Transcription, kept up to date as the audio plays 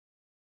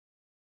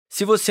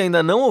Se você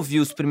ainda não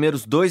ouviu os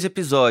primeiros 2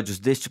 episódios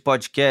deste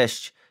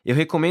podcast, eu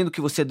recomendo que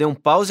você dê um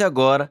pause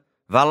agora,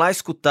 vá lá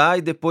escutar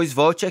e depois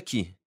volte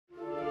aqui.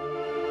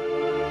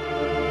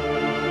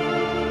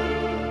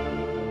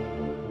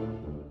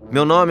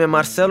 Meu nome é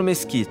Marcelo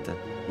Mesquita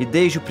e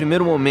desde o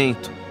primeiro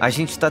momento a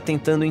gente está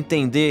tentando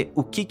entender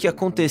o que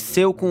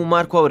aconteceu com o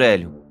Marco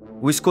Aurélio,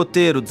 o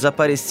escoteiro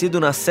desaparecido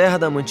na Serra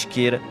da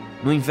Mantiqueira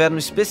no inverno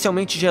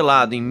especialmente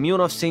gelado em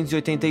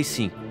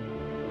 1985.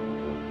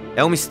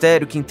 É um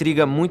mistério que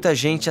intriga muita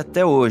gente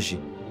até hoje,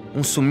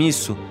 um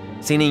sumiço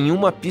sem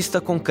nenhuma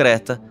pista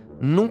concreta,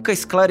 nunca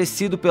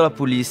esclarecido pela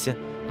polícia,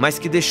 mas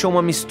que deixou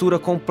uma mistura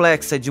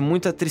complexa de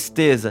muita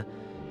tristeza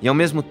e, ao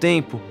mesmo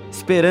tempo,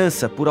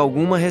 esperança por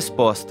alguma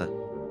resposta.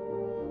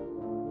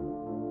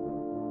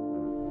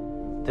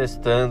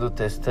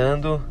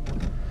 Testando.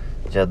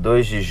 Dia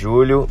 2 de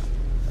julho,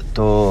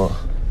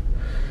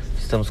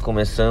 estamos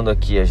começando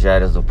aqui as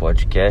diárias do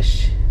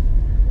podcast,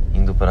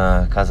 indo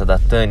pra casa da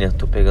Tânia,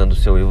 tô pegando o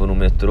seu Ivo no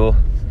metrô.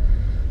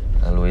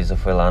 A Luísa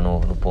foi lá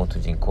no ponto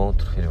de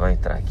encontro, ele vai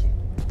entrar aqui.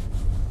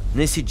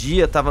 Nesse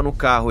dia tava no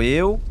carro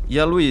eu e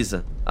a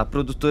Luísa, a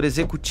produtora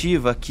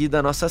executiva aqui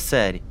da nossa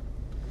série.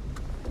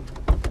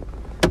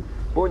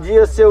 Bom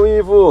dia, seu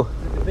Ivo!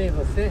 Tudo bem,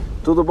 você?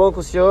 Tudo bom com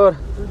o senhor?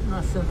 Tudo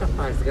na santa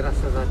paz,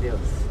 graças a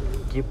Deus.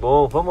 Que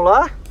bom, vamos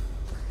lá?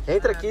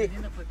 Entra aqui.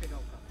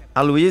 A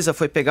Luísa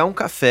foi pegar um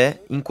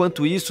café,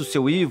 enquanto isso o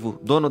seu Ivo,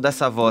 dono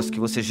dessa voz que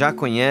você já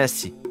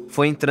conhece,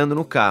 foi entrando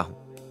no carro.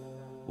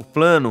 O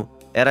plano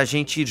era a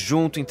gente ir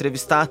junto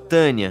entrevistar a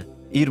Tânia,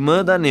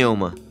 irmã da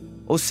Neuma,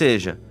 ou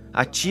seja,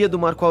 a tia do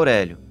Marco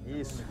Aurélio.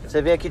 Isso.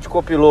 Você vem aqui de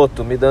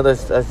copiloto, me dando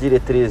as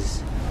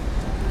diretrizes.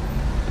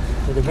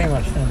 Tudo bem,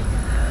 Marcelo?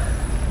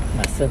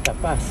 Na santa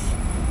paz?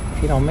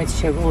 Finalmente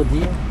chegou o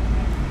dia.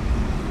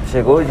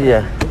 Chegou o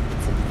dia.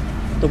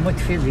 Estou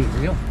muito feliz,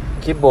 viu?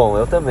 Que bom,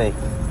 eu também.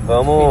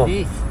 Vamos...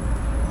 Feliz.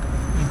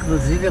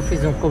 Inclusive eu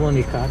fiz um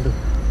comunicado.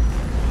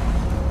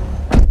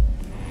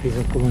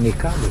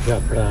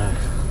 Já para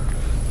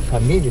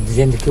família,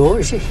 dizendo que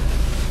hoje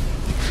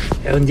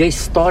é um dia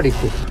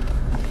histórico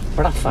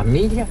para a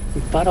família e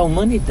para a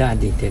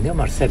humanidade, entendeu,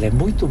 Marcelo? É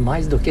muito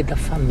mais do que da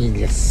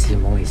família,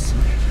 Simões.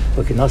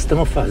 O que nós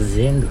estamos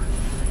fazendo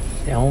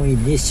é um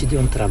início de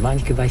um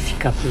trabalho que vai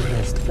ficar pro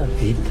resto da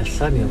vida,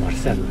 sabe,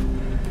 Marcelo?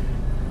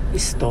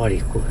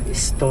 Histórico.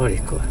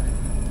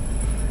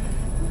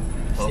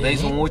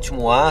 Talvez Sim. um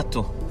último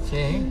ato.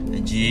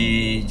 Sim.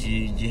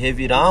 De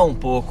revirar um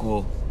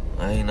pouco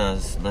aí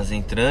nas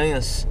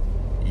entranhas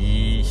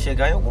e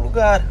chegar em algum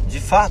lugar, de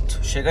fato.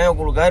 Chegar em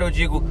algum lugar, eu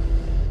digo,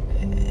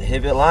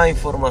 revelar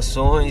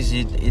informações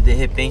e de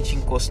repente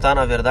encostar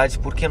na verdade,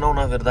 por que não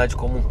na verdade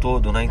como um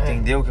todo, né?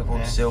 Entender o que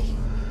aconteceu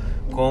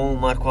com o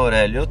Marco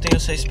Aurélio. Eu tenho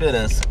essa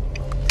esperança.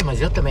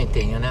 Mas eu também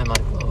tenho, né,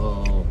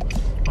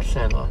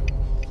 Marcelo?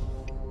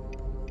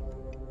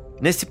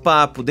 Nesse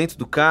papo dentro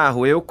do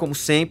carro, eu, como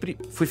sempre,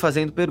 fui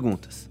fazendo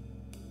perguntas.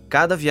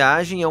 Cada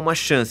viagem é uma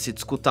chance de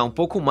escutar um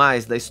pouco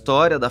mais da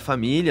história da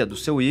família, do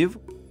seu Ivo,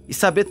 e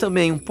saber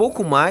também um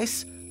pouco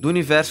mais do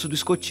universo do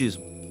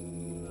escotismo.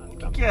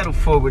 O que era o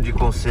fogo de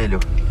conselho?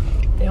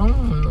 É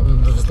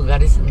um dos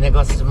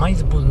negócios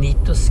mais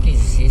bonitos que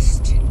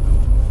existe.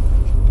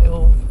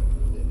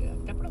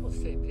 Até para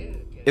você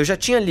ver. Eu já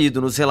tinha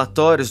lido nos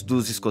relatórios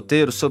dos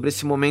escoteiros sobre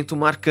esse momento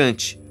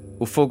marcante,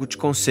 o fogo de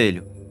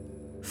conselho.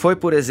 Foi,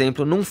 por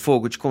exemplo, num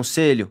fogo de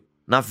conselho,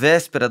 na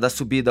véspera da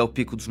subida ao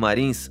Pico dos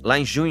Marins, lá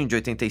em junho de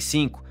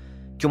 85,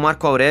 que o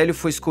Marco Aurélio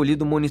foi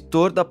escolhido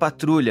monitor da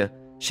patrulha,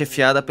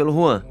 chefiada pelo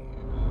Juan.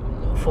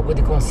 O fogo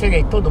de conselho,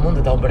 aí todo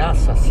mundo dá o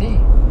braço assim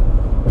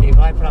e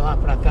vai pra lá,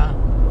 pra cá.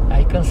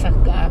 Aí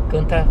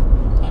canta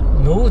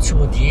no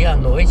último dia, à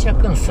noite, a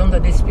canção da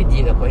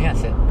despedida.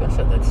 Conhece a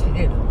canção da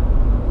despedida?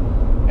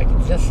 É que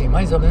diz assim,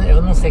 mais ou menos,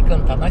 eu não sei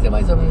cantar, mas é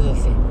mais ou menos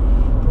assim.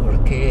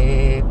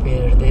 Porque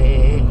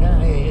perder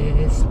a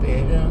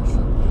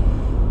esperança,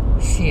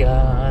 se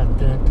há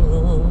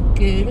tanto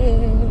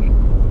querer,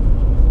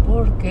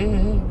 por que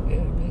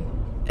perder?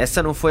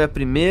 Essa não foi a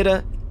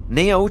primeira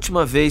nem a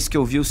última vez que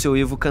eu vi o seu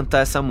Ivo cantar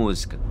essa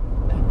música.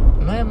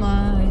 Não é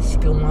mais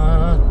que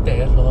uma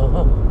até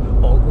logo,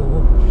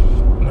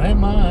 não é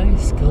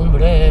mais que um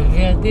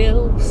breve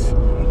adeus,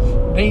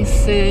 bem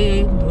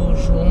cedo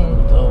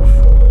junto ao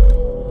fogo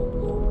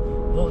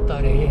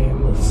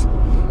voltaremos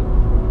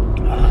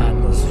a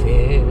nos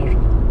ver.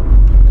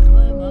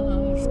 Não é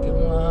mais que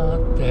um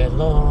até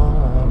logo,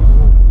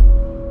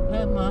 não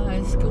é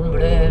mais que um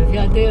breve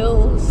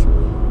adeus,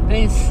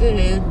 bem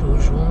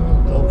cedo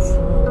junto ao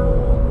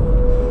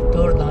fogo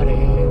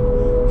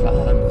tornaremos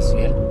a nos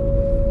ver.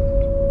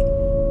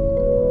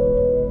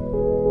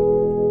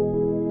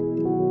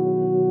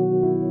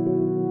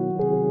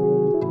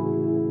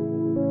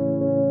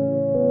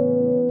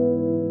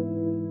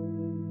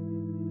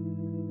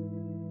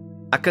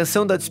 A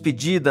canção da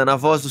despedida, na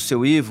voz do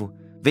seu Ivo,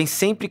 vem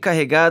sempre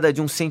carregada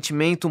de um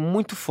sentimento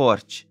muito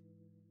forte.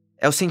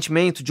 É o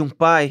sentimento de um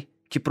pai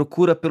que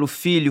procura pelo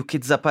filho que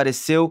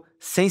desapareceu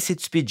sem se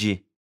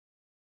despedir.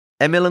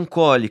 É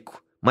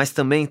melancólico, mas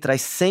também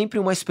traz sempre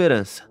uma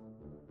esperança.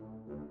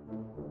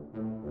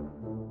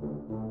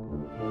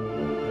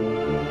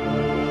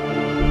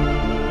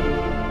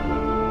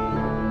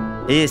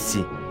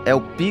 Esse é o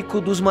Pico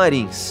dos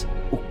Marins,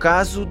 o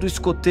caso do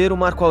escoteiro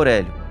Marco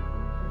Aurélio.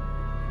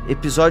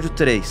 Episódio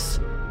 3.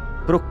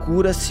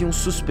 Procura-se um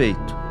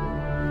suspeito.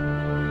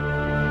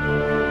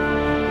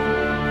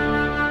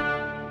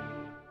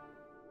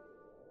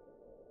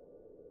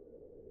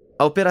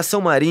 A Operação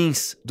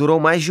Marins durou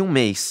mais de um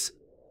mês.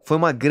 Foi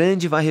uma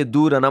grande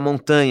varredura na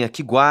montanha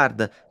que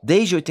guarda,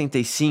 desde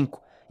 85,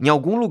 em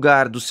algum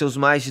lugar dos seus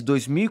mais de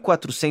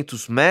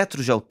 2.400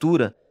 metros de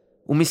altura,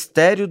 o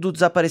mistério do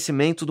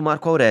desaparecimento do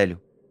Marco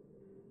Aurélio.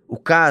 O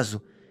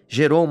caso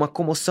gerou uma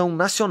comoção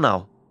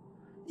nacional.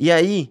 E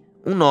aí,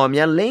 um nome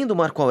além do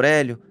Marco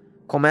Aurélio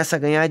começa a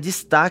ganhar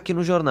destaque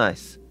nos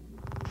jornais.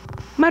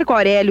 Marco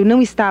Aurélio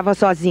não estava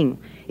sozinho.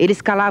 Ele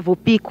escalava o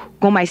pico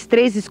com mais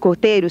 3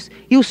 escoteiros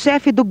e o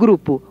chefe do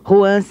grupo,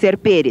 Juan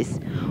Pérez.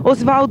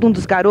 Osvaldo, um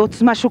dos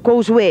garotos, machucou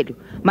o joelho.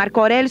 Marco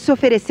Aurélio se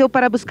ofereceu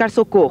para buscar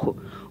socorro.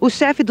 O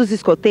chefe dos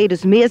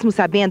escoteiros, mesmo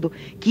sabendo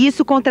que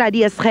isso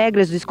contraria as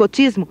regras do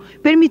escotismo,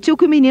 permitiu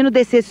que o menino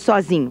descesse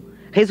sozinho.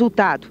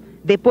 Resultado,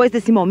 depois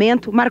desse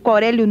momento, Marco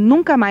Aurélio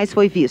nunca mais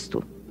foi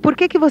visto. Por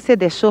que você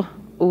deixou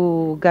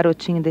o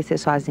garotinho descer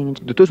sozinho?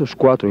 De todos os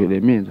 4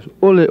 elementos,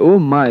 o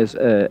mais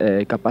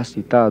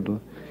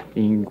capacitado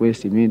em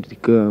conhecimento de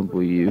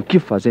campo e o que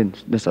fazer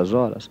nessas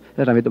horas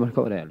era realmente o Marco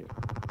Aurélio.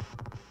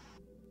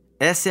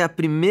 Essa é a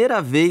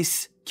primeira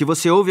vez que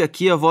você ouve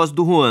aqui a voz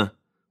do Juan,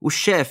 o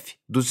chefe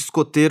dos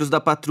escoteiros da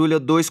patrulha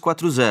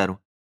 240.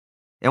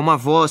 É uma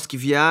voz que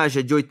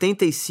viaja de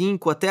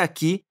 85 até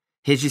aqui,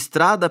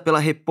 registrada pela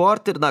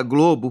repórter da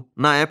Globo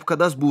na época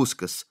das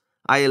buscas,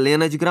 a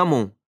Helena de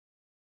Gramont.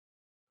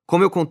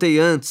 Como eu contei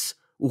antes,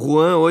 o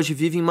Juan hoje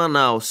vive em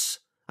Manaus.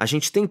 A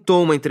gente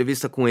tentou uma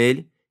entrevista com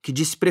ele, que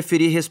disse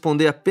preferir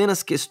responder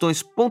apenas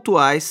questões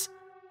pontuais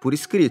por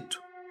escrito.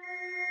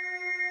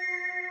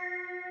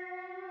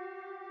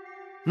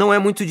 Não é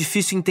muito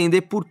difícil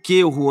entender por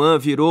que o Juan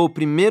virou o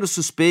primeiro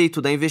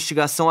suspeito da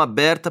investigação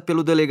aberta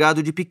pelo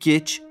delegado de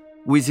piquete,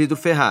 o Isidro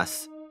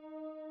Ferraz.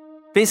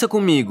 Pensa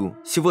comigo,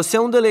 se você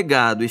é um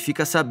delegado e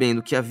fica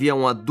sabendo que havia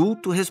um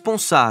adulto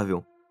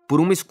responsável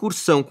por uma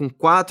excursão com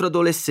 4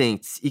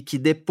 adolescentes e que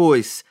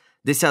depois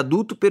desse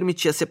adulto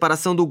permitir a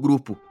separação do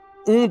grupo,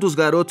 um dos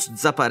garotos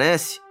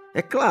desaparece,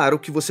 é claro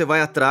que você vai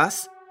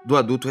atrás do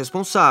adulto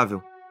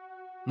responsável.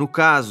 No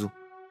caso,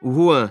 o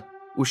Juan,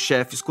 o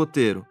chefe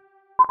escoteiro.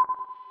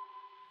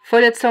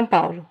 Folha de São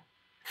Paulo.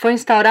 Foi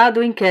instaurado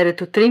o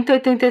inquérito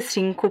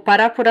 3085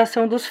 para a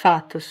apuração dos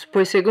fatos,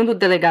 pois, segundo o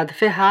delegado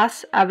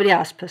Ferraz, abre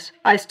aspas,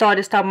 a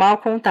história está mal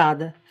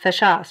contada,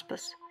 fecha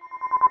aspas.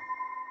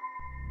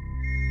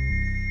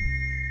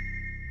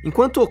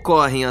 Enquanto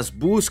ocorrem as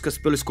buscas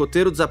pelo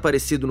escoteiro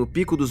desaparecido no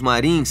Pico dos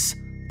Marins,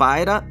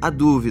 paira a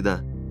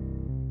dúvida.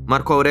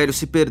 Marco Aurélio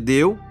se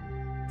perdeu,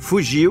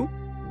 fugiu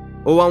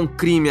ou há um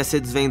crime a ser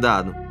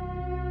desvendado?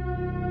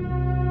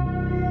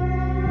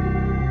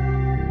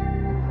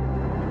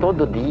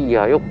 Todo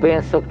dia eu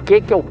penso o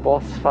que eu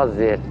posso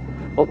fazer,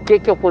 o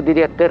que eu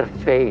poderia ter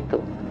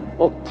feito,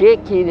 o que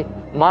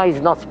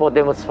mais nós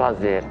podemos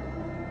fazer.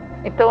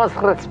 Então as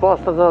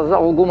respostas,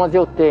 algumas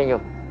eu tenho.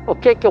 O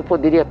que eu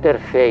poderia ter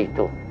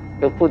feito?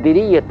 Eu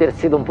poderia ter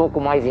sido um pouco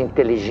mais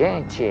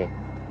inteligente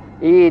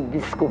e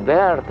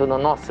descoberto no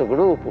nosso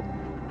grupo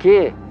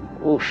que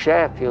o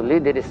chefe, o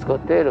líder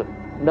escoteiro,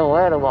 não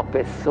era uma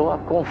pessoa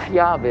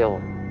confiável.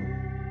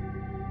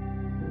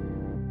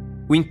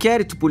 O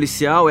inquérito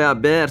policial é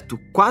aberto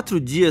 4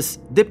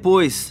 dias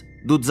depois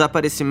do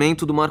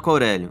desaparecimento do Marco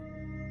Aurélio.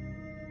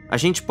 A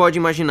gente pode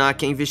imaginar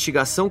que a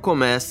investigação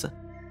começa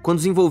quando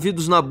os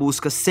envolvidos na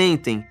busca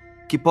sentem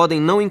que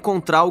podem não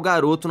encontrar o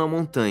garoto na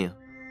montanha.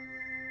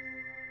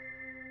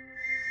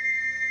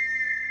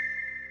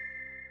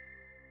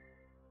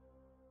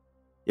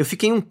 Eu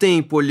fiquei um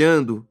tempo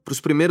olhando para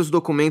os primeiros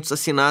documentos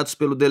assinados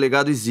pelo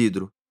delegado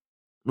Isidro.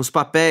 Nos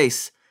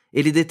papéis,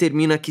 ele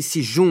determina que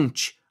se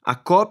junte a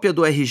cópia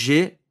do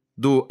RG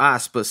do,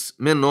 aspas,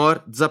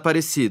 menor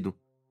desaparecido.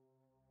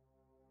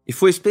 E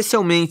foi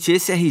especialmente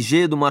esse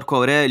RG do Marco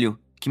Aurélio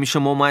que me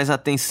chamou mais a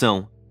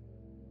atenção.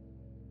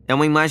 É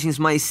uma imagem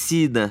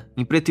esmaecida,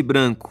 em preto e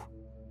branco.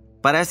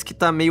 Parece que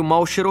está meio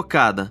mal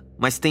xerocada,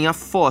 mas tem a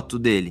foto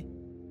dele.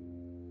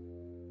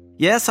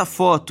 E é essa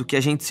foto que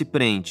a gente se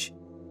prende.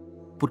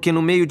 Porque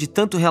no meio de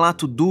tanto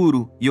relato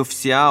duro e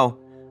oficial,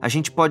 a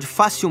gente pode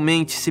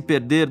facilmente se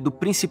perder do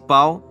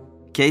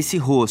principal, que é esse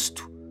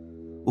rosto.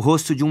 O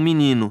rosto de um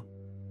menino,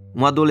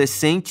 um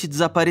adolescente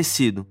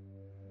desaparecido.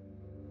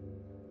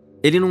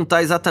 Ele não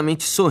está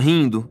exatamente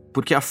sorrindo,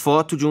 porque é a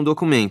foto de um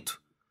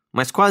documento,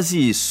 mas quase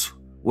isso.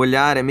 O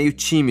olhar é meio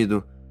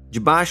tímido,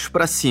 de baixo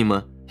para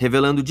cima,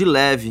 revelando de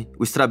leve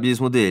o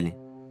estrabismo dele.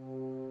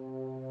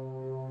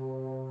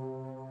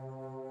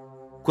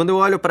 Quando eu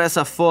olho para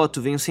essa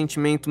foto, vem um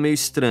sentimento meio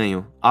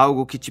estranho,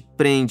 algo que te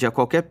prende a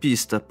qualquer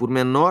pista, por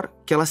menor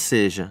que ela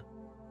seja.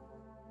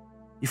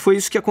 E foi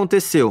isso que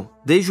aconteceu,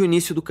 desde o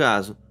início do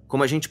caso,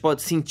 como a gente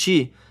pode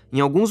sentir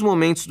em alguns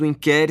momentos do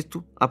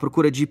inquérito, à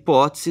procura de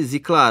hipóteses e,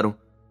 claro,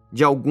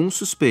 de algum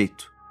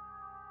suspeito.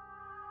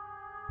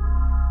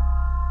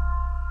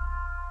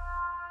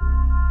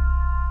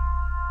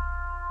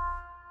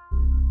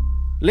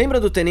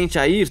 Lembra do tenente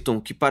Ayrton,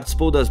 que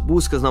participou das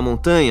buscas na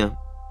montanha?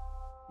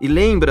 E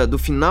lembra do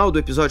final do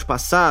episódio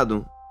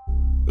passado?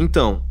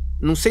 Então,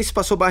 não sei se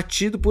passou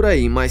batido por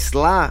aí, mas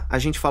lá a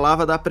gente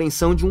falava da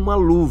apreensão de uma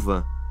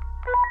luva.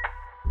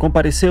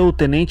 Compareceu o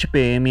tenente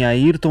PM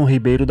Ayrton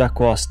Ribeiro da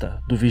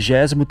Costa, do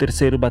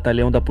 23º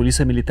Batalhão da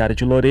Polícia Militar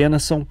de Lorena,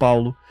 São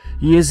Paulo,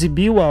 e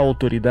exibiu à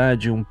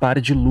autoridade um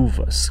par de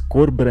luvas,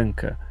 cor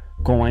branca,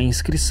 com a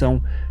inscrição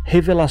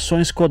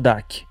Revelações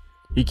Kodak,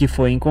 e que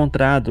foi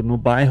encontrado no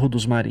bairro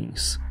dos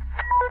Marins.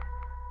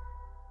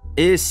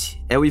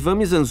 Esse é o Ivan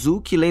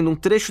Mizanzuki lendo um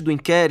trecho do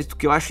inquérito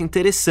que eu acho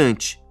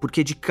interessante,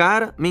 porque de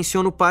cara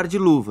menciona o par de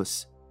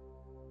luvas.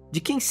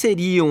 De quem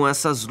seriam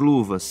essas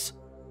luvas?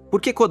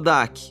 Por que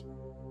Kodak?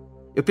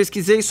 Eu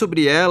pesquisei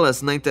sobre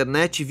elas na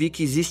internet e vi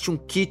que existe um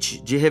kit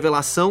de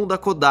revelação da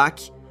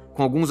Kodak,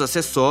 com alguns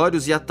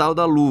acessórios e a tal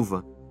da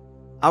luva.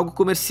 Algo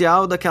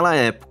comercial daquela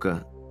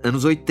época,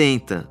 anos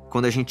 80,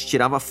 quando a gente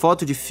tirava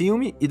foto de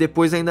filme e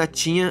depois ainda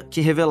tinha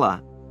que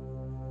revelar.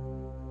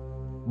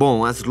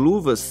 Bom, as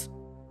luvas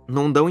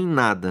não dão em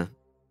nada.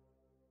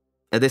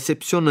 É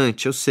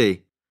decepcionante, eu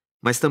sei,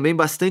 mas também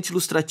bastante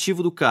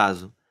ilustrativo do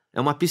caso. É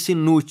uma pista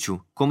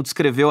inútil, como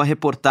descreveu a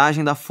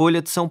reportagem da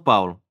Folha de São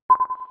Paulo.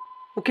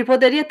 O que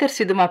poderia ter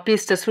sido uma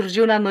pista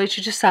surgiu na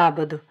noite de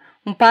sábado.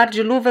 Um par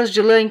de luvas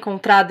de lã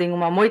encontrado em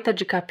uma moita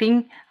de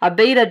capim à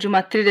beira de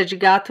uma trilha de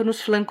gato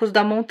nos flancos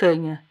da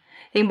montanha.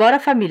 Embora a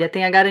família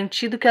tenha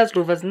garantido que as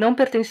luvas não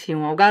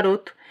pertenciam ao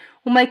garoto,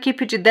 uma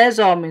equipe de 10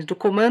 homens do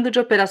Comando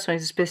de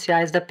Operações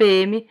Especiais da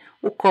PM,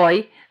 o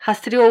COI,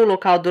 rastreou o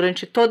local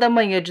durante toda a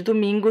manhã de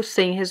domingo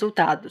sem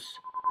resultados.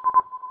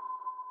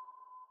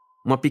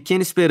 Uma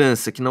pequena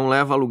esperança que não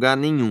leva a lugar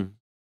nenhum.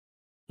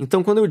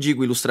 Então, quando eu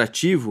digo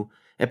ilustrativo,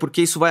 é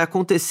porque isso vai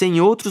acontecer em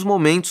outros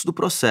momentos do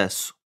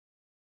processo.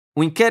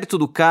 O inquérito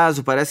do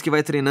caso parece que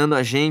vai treinando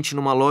a gente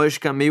numa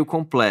lógica meio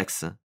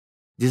complexa.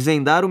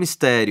 Desvendar o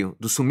mistério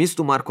do sumiço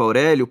do Marco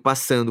Aurélio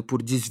passando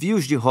por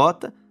desvios de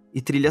rota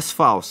e trilhas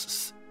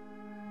falsas.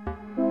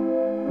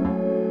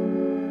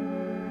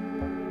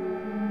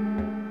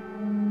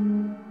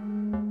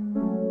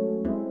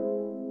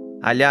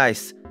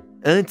 Aliás,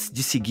 antes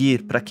de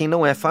seguir, para quem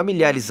não é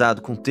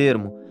familiarizado com o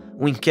termo,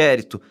 o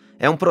inquérito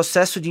é um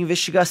processo de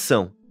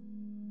investigação.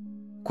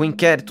 Com o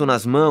inquérito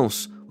nas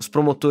mãos, os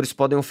promotores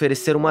podem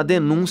oferecer uma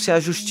denúncia à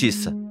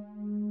justiça.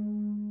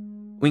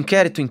 O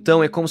inquérito,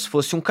 então, é como se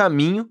fosse um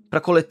caminho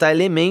para coletar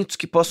elementos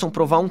que possam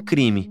provar um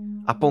crime,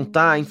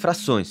 apontar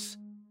infrações.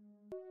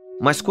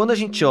 Mas quando a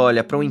gente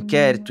olha para um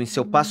inquérito em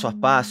seu passo a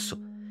passo,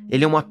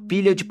 ele é uma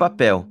pilha de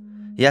papel,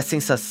 e a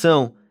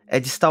sensação é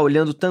de estar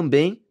olhando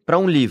também para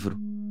um livro.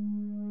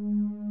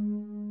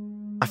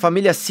 A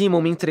família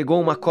Simon me entregou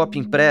uma cópia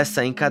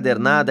impressa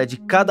encadernada de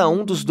cada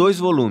um dos 2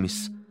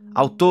 volumes.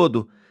 Ao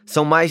todo,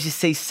 são mais de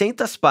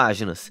 600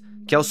 páginas,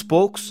 que aos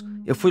poucos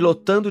eu fui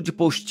lotando de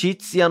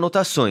post-its e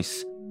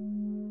anotações.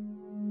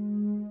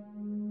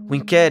 O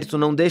inquérito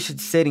não deixa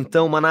de ser,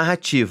 então, uma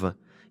narrativa,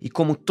 e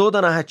como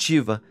toda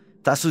narrativa,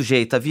 está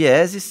sujeita a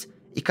vieses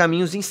e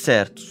caminhos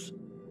incertos.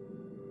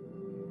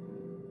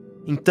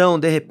 Então,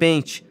 de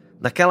repente,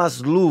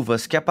 naquelas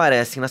luvas que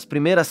aparecem nas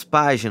primeiras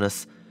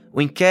páginas, o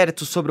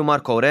inquérito sobre o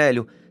Marco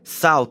Aurélio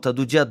salta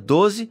do dia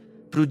 12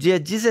 para o dia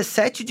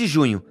 17 de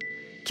junho,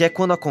 que é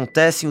quando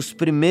acontecem os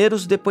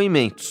primeiros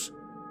depoimentos.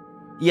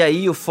 E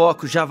aí o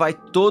foco já vai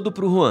todo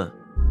para o Juan.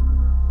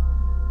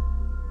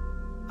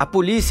 A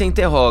polícia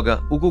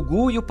interroga o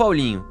Gugu e o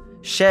Paulinho,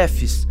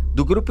 chefes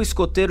do grupo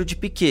escoteiro de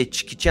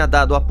piquete que tinha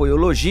dado apoio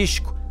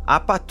logístico à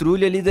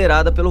patrulha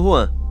liderada pelo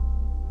Juan.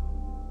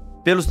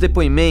 Pelos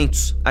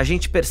depoimentos, a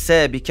gente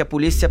percebe que a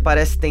polícia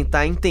parece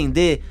tentar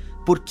entender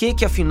por que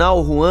afinal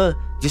o Juan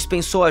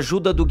dispensou a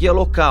ajuda do guia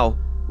local,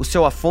 o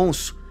seu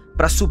Afonso,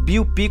 para subir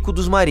o Pico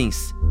dos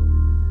Marins.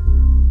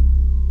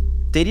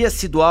 Teria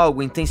sido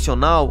algo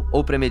intencional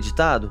ou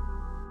premeditado?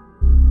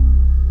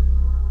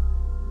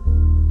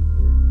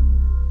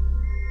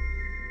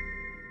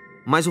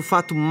 Mas o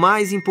fato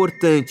mais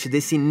importante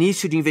desse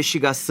início de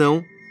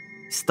investigação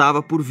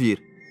estava por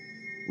vir.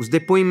 Os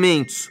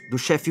depoimentos do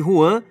chefe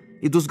Juan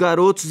e dos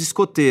garotos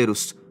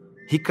escoteiros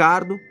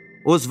Ricardo,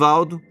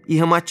 Osvaldo e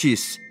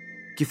Ramatiz,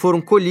 que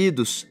foram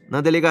colhidos na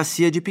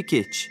delegacia de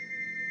Piquete.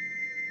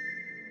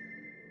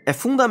 É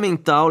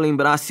fundamental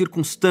lembrar as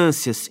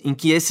circunstâncias em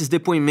que esses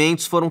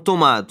depoimentos foram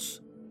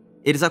tomados.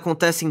 Eles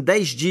acontecem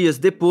 10 dias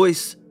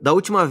depois da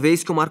última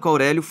vez que o Marco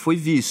Aurélio foi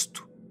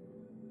visto.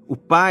 O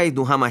pai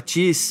do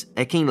Ramatiz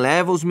é quem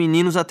leva os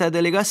meninos até a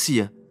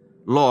delegacia.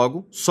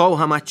 Logo, só o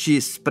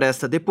Ramatiz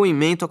presta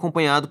depoimento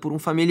acompanhado por um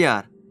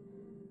familiar.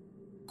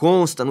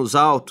 Consta nos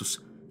autos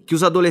que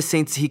os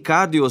adolescentes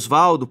Ricardo e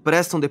Osvaldo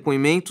prestam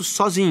depoimentos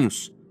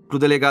sozinhos para o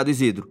delegado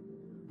Isidro,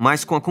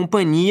 mas com a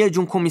companhia de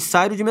um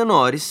comissário de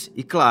menores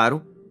e,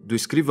 claro, do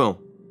escrivão.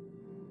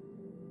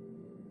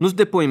 Nos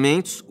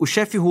depoimentos, o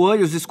chefe Juan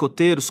e os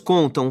escoteiros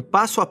contam o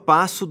passo a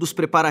passo dos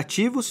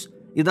preparativos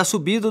e da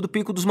subida do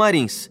Pico dos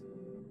Marins.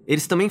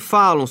 Eles também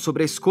falam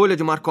sobre a escolha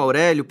de Marco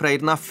Aurélio para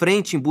ir na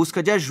frente em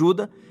busca de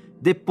ajuda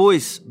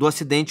depois do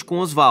acidente com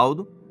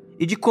Osvaldo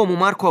e de como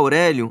Marco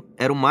Aurélio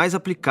era o mais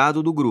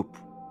aplicado do grupo.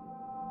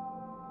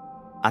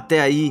 Até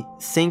aí,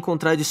 sem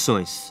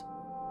contradições.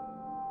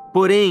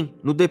 Porém,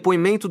 no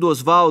depoimento do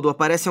Osvaldo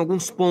aparecem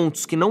alguns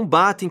pontos que não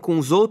batem com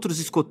os outros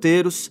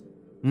escoteiros,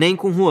 nem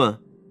com Juan,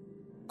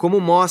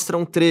 como mostra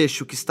um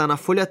trecho que está na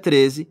folha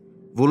 13,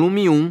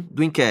 volume 1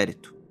 do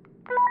inquérito.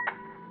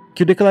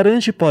 Que o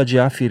declarante pode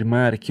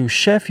afirmar que o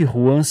chefe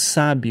Juan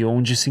sabe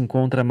onde se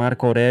encontra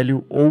Marco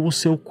Aurélio ou o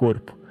seu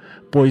corpo,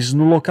 pois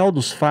no local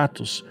dos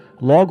fatos,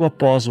 logo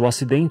após o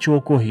acidente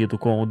ocorrido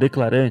com o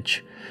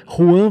declarante,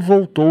 Juan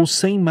voltou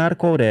sem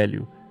Marco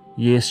Aurélio,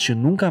 e este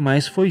nunca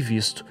mais foi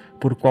visto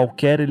por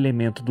qualquer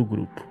elemento do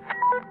grupo.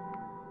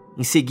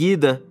 Em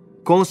seguida,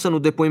 consta no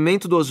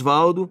depoimento do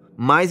Osvaldo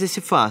mais esse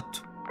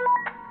fato.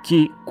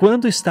 Que,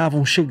 quando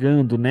estavam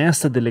chegando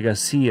nesta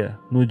delegacia,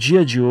 no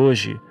dia de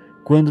hoje,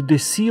 quando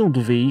desciam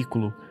do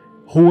veículo,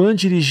 Juan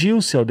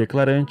dirigiu-se ao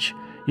declarante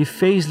e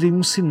fez-lhe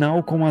um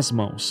sinal com as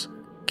mãos,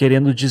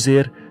 querendo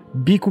dizer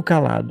bico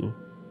calado,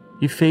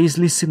 e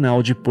fez-lhe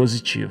sinal de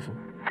positivo.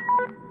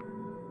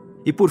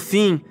 E por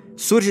fim,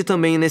 surge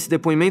também nesse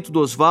depoimento do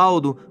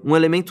Osvaldo um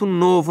elemento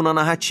novo na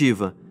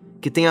narrativa,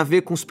 que tem a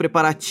ver com os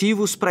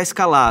preparativos para a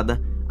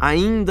escalada,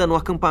 ainda no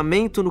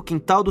acampamento no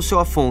quintal do seu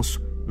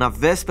Afonso, na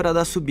véspera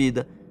da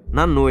subida,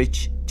 na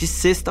noite, de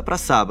sexta para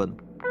sábado.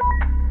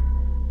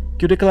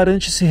 Que o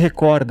declarante se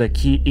recorda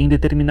que, em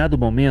determinado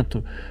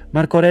momento,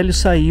 Marco Aurélio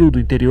saiu do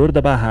interior da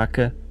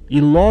barraca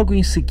e logo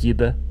em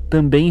seguida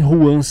também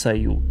Juan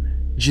saiu,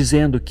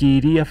 dizendo que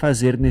iria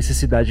fazer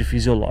necessidade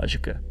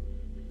fisiológica.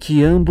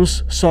 Que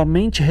ambos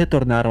somente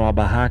retornaram à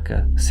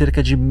barraca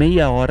cerca de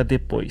meia hora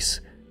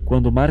depois,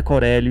 quando Marco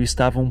Aurélio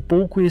estava um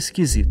pouco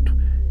esquisito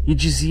e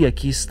dizia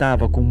que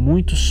estava com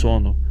muito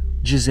sono,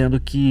 dizendo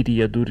que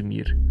iria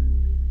dormir.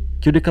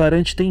 Que o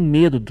declarante tem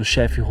medo do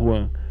chefe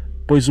Juan,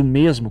 pois o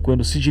mesmo,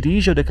 quando se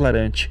dirige ao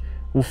declarante,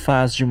 o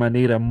faz de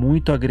maneira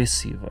muito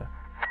agressiva.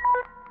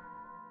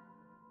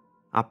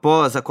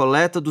 Após a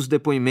coleta dos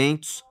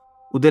depoimentos,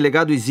 o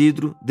delegado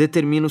Isidro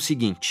determina o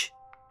seguinte: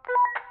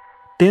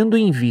 tendo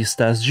em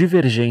vista as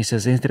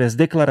divergências entre as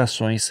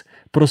declarações,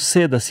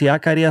 proceda-se à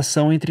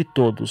cariação entre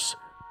todos,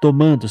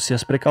 tomando-se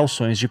as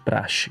precauções de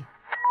praxe.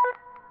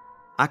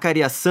 A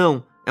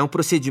cariação é um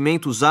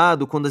procedimento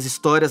usado quando as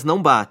histórias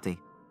não batem.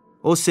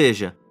 Ou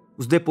seja,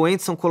 os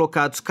depoentes são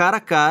colocados cara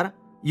a cara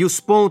e os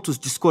pontos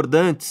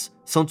discordantes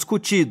são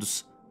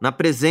discutidos na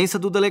presença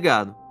do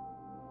delegado.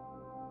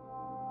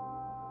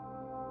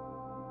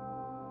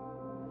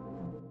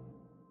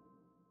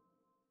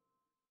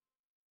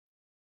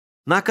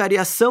 Na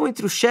cariação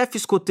entre o chefe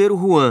escoteiro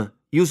Juan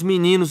e os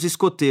meninos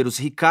escoteiros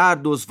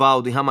Ricardo,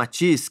 Osvaldo e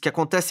Ramatiz, que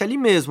acontece ali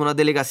mesmo na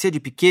delegacia de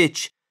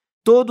piquete,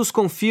 todos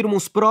confirmam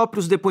os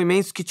próprios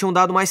depoimentos que tinham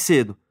dado mais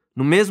cedo,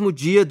 no mesmo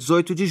dia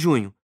 18 de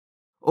junho.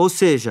 Ou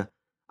seja,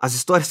 as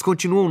histórias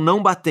continuam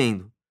não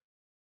batendo.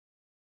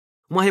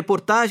 Uma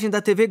reportagem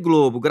da TV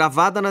Globo,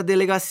 gravada na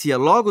delegacia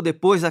logo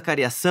depois da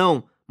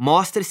cariação,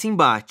 mostra esse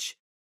embate.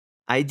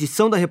 A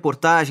edição da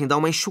reportagem dá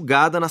uma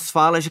enxugada nas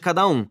falas de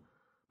cada um,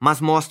 mas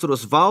mostra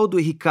Osvaldo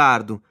e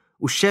Ricardo,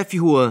 o chefe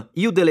Juan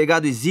e o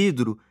delegado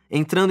Isidro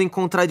entrando em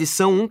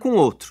contradição um com o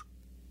outro.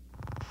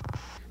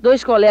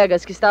 Dois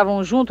colegas que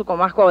estavam junto com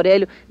Marco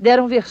Aurélio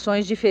deram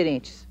versões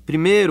diferentes.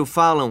 Primeiro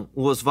falam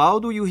o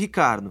Osvaldo e o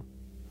Ricardo.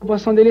 A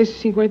ocupação dele é esses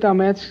 50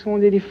 metros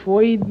onde ele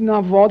foi, e na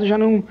volta já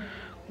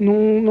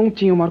não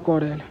tinha o Marco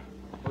Aurélio.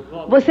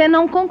 Você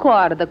não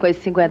concorda com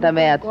esses 50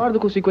 metros? Concordo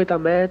com os 50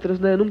 metros,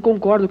 né? Não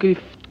concordo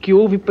que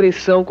houve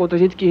pressão contra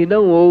gente que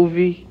não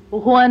houve. O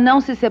Juan não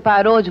se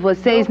separou de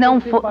vocês? Não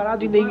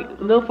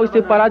foi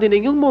separado em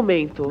nenhum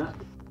momento.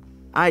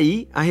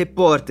 Aí, a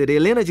repórter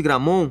Helena de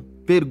Gramont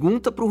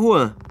pergunta pro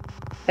Juan: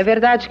 é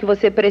verdade que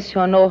você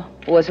pressionou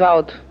o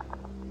Osvaldo?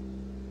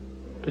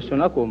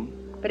 Pressionar como?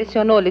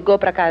 Pressionou, ligou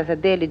pra casa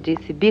dele e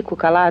disse bico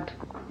calado?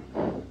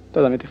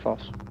 Totalmente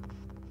falso.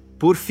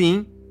 Por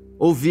fim,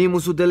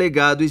 ouvimos o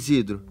delegado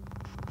Isidro.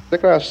 A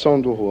declaração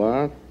do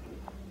Juan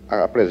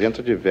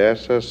apresenta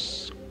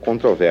diversas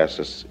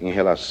controvérsias em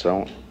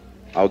relação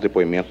ao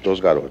depoimento dos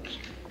garotos.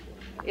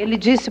 Ele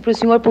disse pro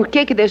senhor por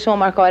que deixou o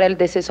Marco Aurélio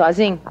descer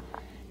sozinho?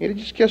 Ele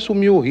disse que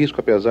assumiu o risco,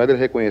 apesar de ele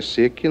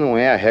reconhecer que não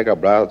é a regra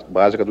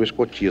básica do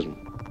escotismo.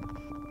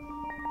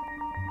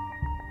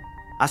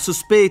 As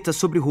suspeitas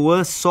sobre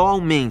Juan só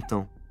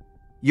aumentam.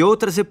 E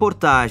outras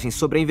reportagens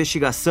sobre a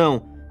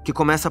investigação, que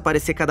começa a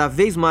aparecer cada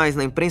vez mais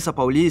na imprensa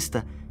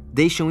paulista,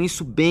 deixam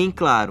isso bem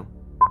claro.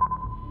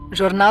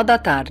 Jornal da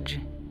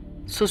Tarde.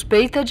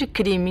 Suspeita de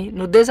crime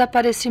no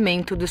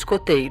desaparecimento do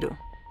escoteiro.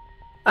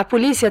 A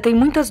polícia tem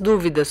muitas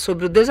dúvidas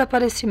sobre o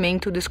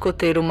desaparecimento do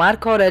escoteiro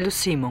Marco Aurélio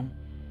Simon.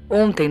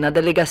 Ontem, na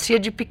delegacia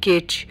de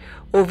piquete,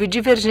 houve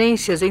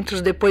divergências entre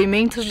os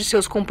depoimentos de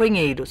seus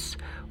companheiros.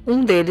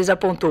 Um deles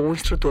apontou o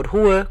instrutor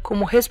Juan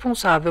como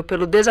responsável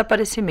pelo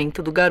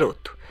desaparecimento do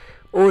garoto.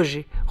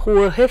 Hoje,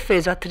 Juan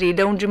refez a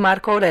trilha onde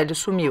Marco Aurélio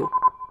sumiu.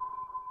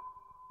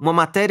 Uma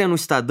matéria no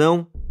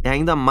Estadão é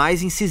ainda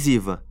mais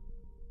incisiva.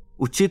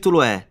 O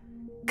título é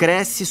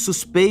 "Cresce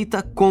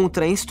suspeita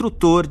contra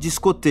instrutor de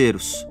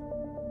escoteiros".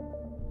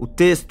 O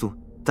texto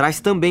traz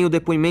também o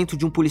depoimento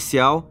de um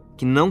policial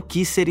que não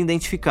quis ser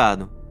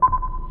identificado.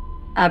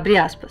 Abre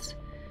aspas.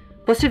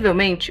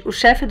 Possivelmente, o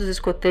chefe dos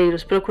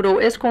escoteiros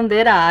procurou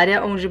esconder a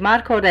área onde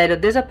Marco Aurélio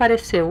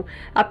desapareceu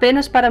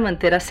apenas para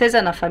manter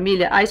acesa na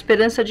família a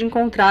esperança de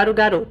encontrar o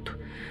garoto.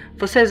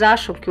 Vocês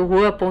acham que o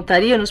Juan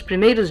apontaria nos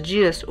primeiros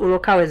dias o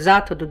local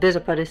exato do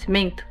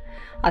desaparecimento?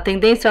 A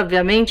tendência,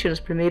 obviamente,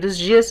 nos primeiros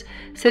dias,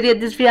 seria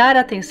desviar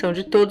a atenção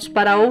de todos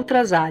para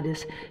outras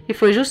áreas, e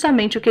foi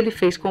justamente o que ele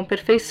fez com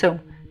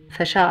perfeição.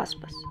 Fecha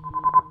aspas.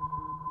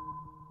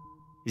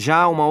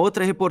 Já uma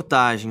outra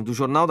reportagem do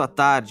Jornal da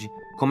Tarde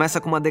começa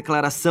com uma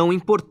declaração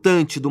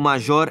importante do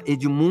Major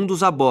Edmundo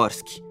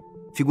Zaborski,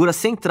 figura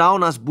central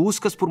nas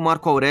buscas por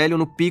Marco Aurélio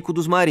no Pico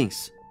dos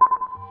Marins.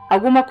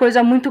 Alguma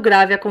coisa muito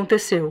grave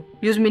aconteceu,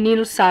 e os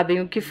meninos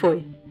sabem o que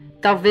foi.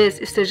 Talvez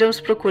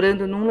estejamos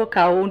procurando num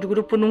local onde o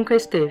grupo nunca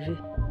esteve.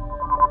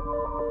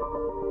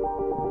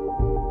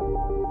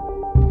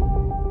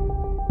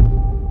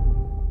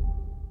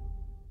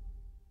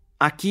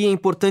 Aqui é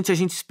importante a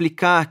gente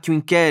explicar que o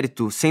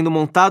inquérito, sendo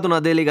montado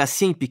na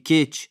delegacia em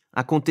Piquete,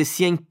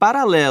 acontecia em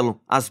paralelo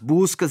às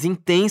buscas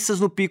intensas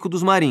no Pico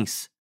dos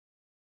Marins.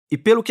 E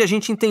pelo que a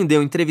gente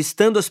entendeu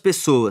entrevistando as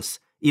pessoas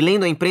e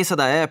lendo a imprensa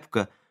da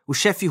época, o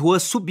chefe Juan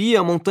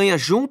subia a montanha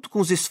junto com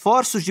os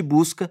esforços de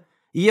busca,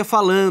 ia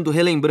falando,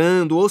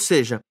 relembrando, ou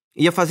seja,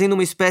 ia fazendo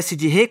uma espécie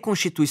de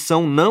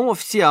reconstituição não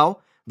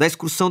oficial da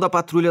excursão da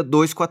patrulha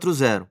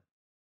 240.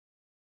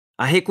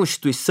 A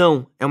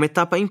reconstituição é uma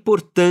etapa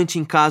importante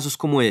em casos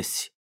como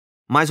esse.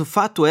 Mas o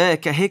fato é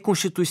que a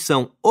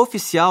reconstituição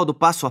oficial do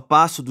passo a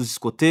passo dos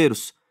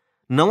escoteiros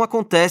não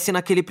acontece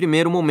naquele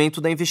primeiro momento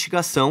da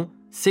investigação,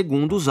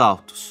 segundo os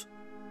autos.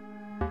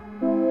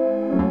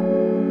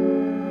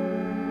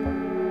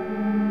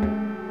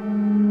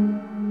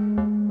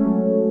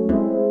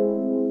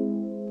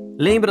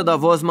 Lembra da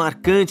voz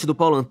marcante do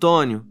Paulo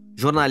Antônio,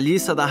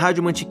 jornalista da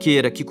Rádio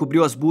Mantiqueira que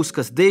cobriu as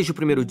buscas desde o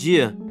primeiro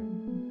dia?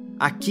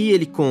 Aqui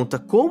ele conta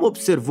como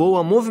observou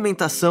a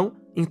movimentação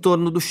em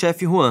torno do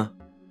chefe Juan.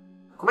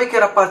 Como é que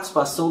era a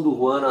participação do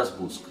Juan nas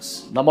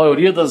buscas? Na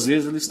maioria das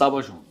vezes ele estava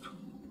junto.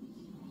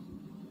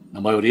 Na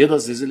maioria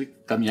das vezes ele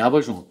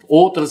caminhava junto.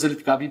 Outras ele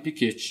ficava em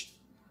piquete.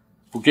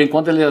 Porque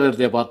enquanto ele era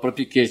levado para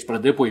piquete, para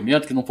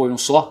depoimento, que não foi um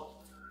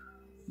só,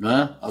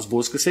 né, as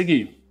buscas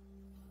seguiam.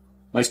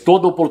 Mas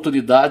toda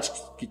oportunidade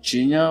que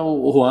tinha,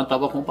 o Juan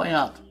estava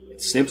acompanhado. Ele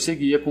sempre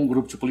seguia com um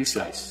grupo de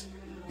policiais.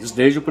 Isso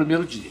desde o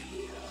primeiro dia.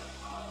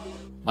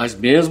 Mas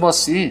mesmo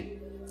assim,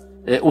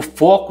 o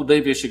foco da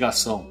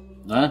investigação,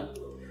 né,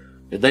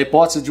 da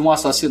hipótese de um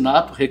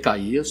assassinato,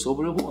 recaía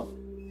sobre o Juan.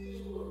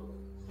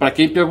 Para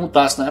quem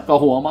perguntasse na época, o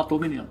Juan matou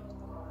o menino.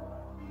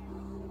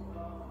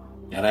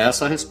 Era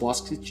essa a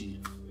resposta que se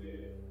tinha.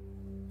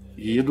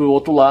 E do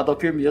outro lado, a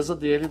firmeza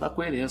dele da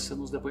coerência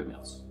nos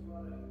depoimentos.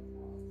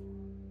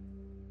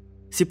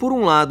 Se por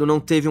um lado não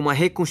teve uma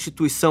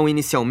reconstituição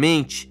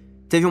inicialmente,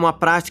 teve uma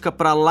prática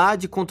para lá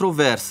de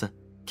controversa,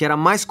 que era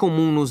mais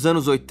comum nos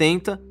anos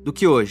 80 do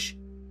que hoje.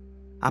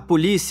 A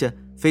polícia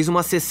fez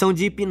uma sessão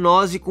de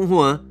hipnose com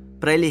Juan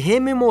para ele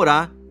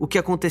rememorar o que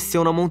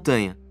aconteceu na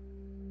montanha.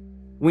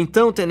 O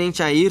então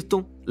tenente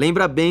Ayrton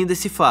lembra bem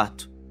desse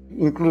fato.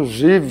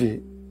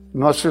 Inclusive,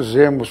 nós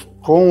fizemos,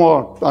 com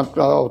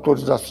a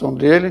autorização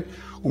dele,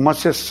 uma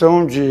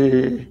sessão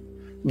de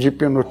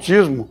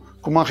hipnotismo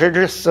com uma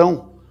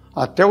regressão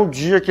até o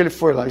dia que ele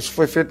foi lá. Isso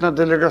foi feito na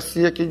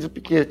delegacia aqui de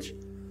Piquete.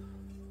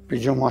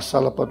 Pedimos uma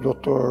sala para o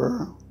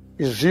doutor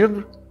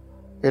Isidro,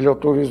 ele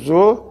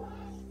autorizou,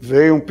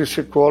 veio um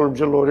psicólogo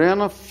de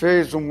Lorena,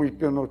 fez um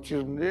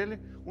hipnotismo nele.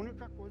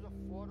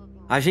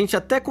 A gente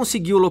até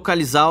conseguiu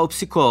localizar o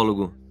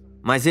psicólogo,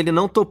 mas ele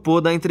não topou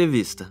dar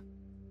entrevista.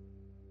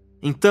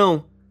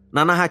 Então,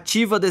 na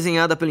narrativa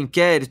desenhada pelo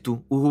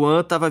inquérito, o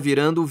Juan estava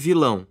virando o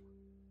vilão.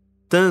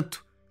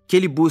 Tanto que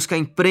ele busca a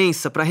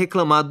imprensa para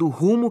reclamar do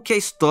rumo que a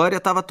história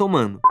estava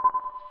tomando.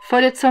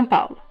 Folha de São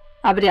Paulo.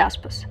 Abre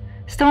aspas.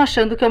 Estão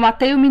achando que eu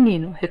matei o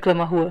menino,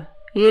 reclama Juan.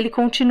 E ele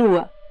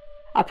continua.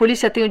 A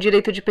polícia tem o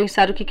direito de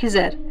pensar o que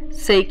quiser.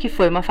 Sei que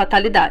foi uma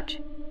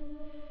fatalidade.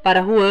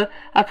 Para Juan,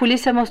 a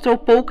polícia mostrou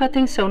pouca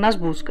atenção nas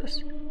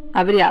buscas.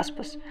 Abre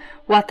aspas.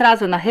 O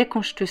atraso na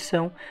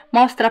reconstituição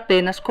mostra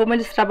apenas como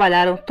eles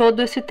trabalharam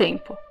todo esse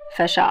tempo.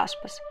 Fecha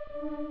aspas.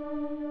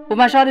 O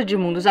Major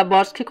Edmundo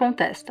Zaborski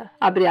contesta,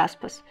 abre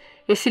aspas,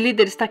 esse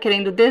líder está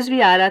querendo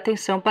desviar a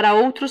atenção para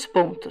outros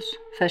pontos,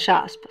 fecha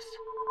aspas.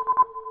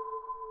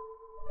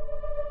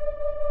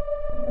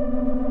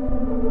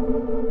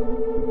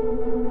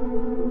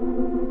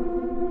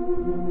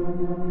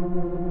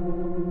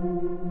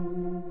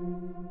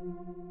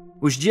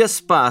 Os dias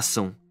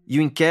passam e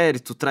o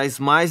inquérito traz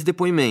mais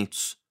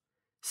depoimentos.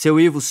 Seu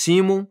Ivo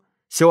Simon,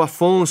 seu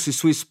Afonso e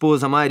sua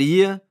esposa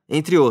Maria,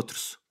 entre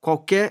outros.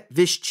 Qualquer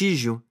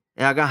vestígio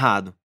é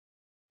agarrado.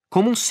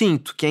 Como um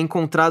cinto que é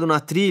encontrado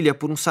na trilha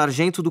por um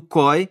sargento do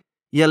COI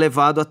e é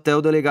levado até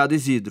o delegado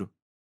Isidro.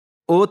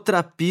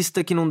 Outra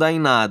pista que não dá em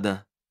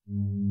nada.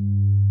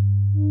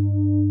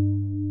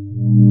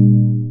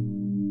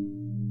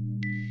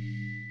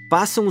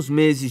 Passam os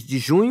meses de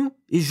junho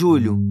e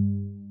julho.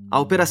 A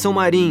Operação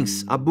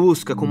Marins, a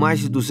busca com mais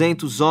de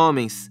 200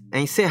 homens,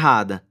 é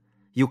encerrada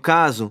e o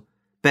caso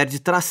perde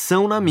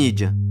tração na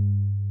mídia.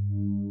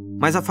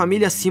 Mas a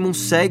família Simon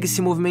segue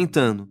se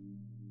movimentando.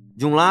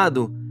 De um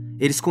lado,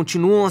 eles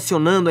continuam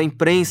acionando a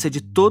imprensa de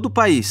todo o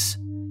país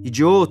e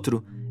de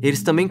outro,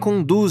 eles também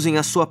conduzem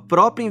a sua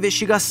própria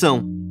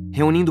investigação,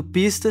 reunindo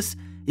pistas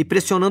e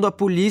pressionando a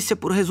polícia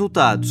por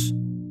resultados.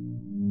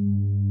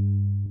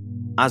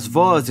 As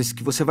vozes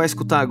que você vai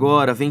escutar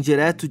agora vêm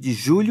direto de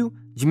julho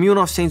de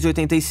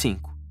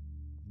 1985.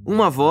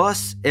 Uma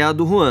voz é a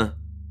do Juan,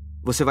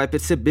 você vai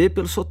perceber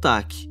pelo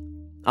sotaque.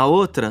 A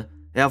outra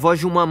é a voz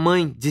de uma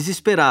mãe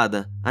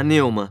desesperada, a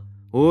Neuma,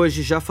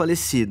 hoje já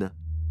falecida.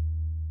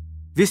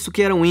 Visto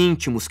que eram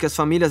íntimos, que as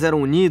famílias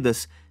eram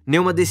unidas,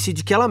 Neuma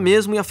decide que ela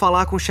mesma ia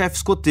falar com o chefe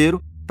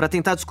escoteiro para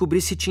tentar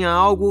descobrir se tinha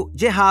algo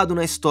de errado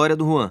na história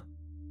do Juan.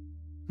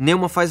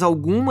 Neuma faz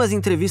algumas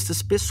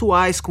entrevistas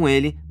pessoais com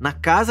ele na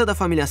casa da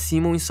família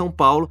Simon em São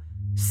Paulo,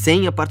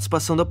 sem a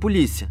participação da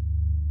polícia.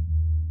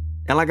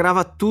 Ela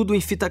grava tudo em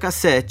fita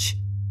cassete,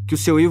 que o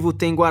seu Ivo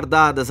tem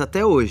guardadas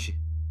até hoje.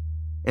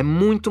 É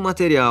muito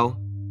material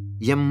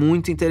e é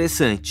muito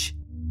interessante.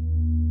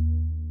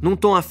 Num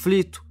tom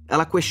aflito,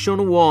 ela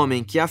questiona o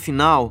homem que,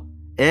 afinal,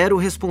 era o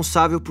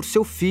responsável por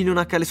seu filho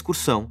naquela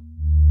excursão.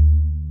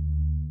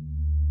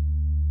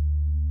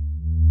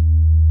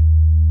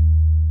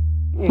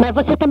 Mas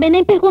você também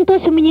nem perguntou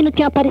se o menino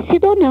tinha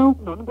aparecido ou não.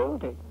 Não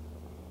perguntei.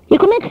 E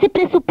como é que se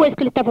pressupôs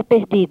que ele estava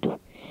perdido?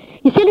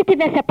 E se ele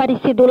tivesse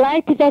aparecido lá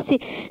e tivesse...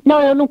 Não,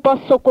 eu não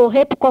posso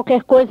socorrer por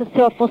qualquer coisa, se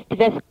o Afonso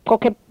tivesse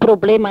qualquer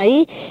problema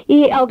aí,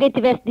 e alguém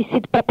tivesse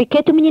descido para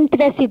Piquete e o menino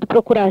tivesse ido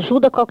procurar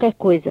ajuda, qualquer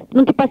coisa.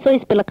 Não te passou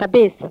isso pela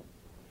cabeça?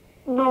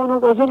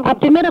 Não. A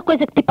primeira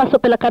coisa que te passou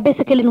pela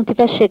cabeça é que ele não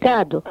tivesse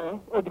chegado?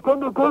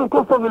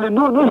 Conforme ele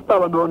não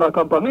estava no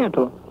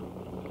acampamento,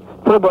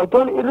 foi bom,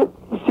 então ele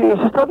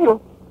se extraviou.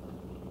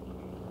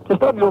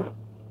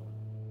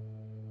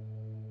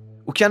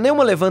 O que a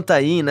Neuma levanta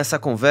aí nessa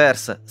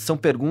conversa são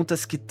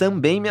perguntas que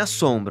também me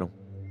assombram.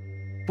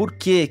 Por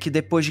que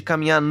depois de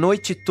caminhar a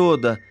noite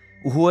toda,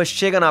 o Juan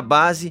chega na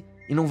base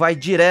e não vai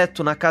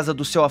direto na casa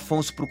do seu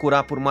Afonso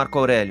procurar por Marco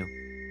Aurélio?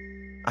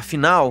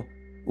 Afinal,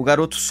 o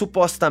garoto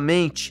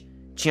supostamente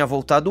tinha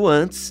voltado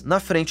antes na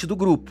frente do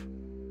grupo.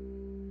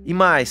 E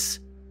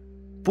mais,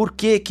 por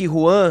que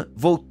Juan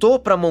voltou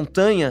para a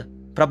montanha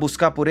para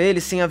buscar por ele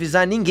sem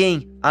avisar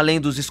ninguém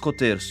além dos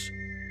escoteiros?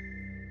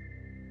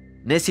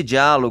 Nesse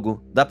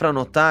diálogo, dá para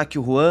notar que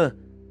o Juan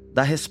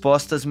dá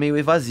respostas meio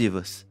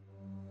evasivas.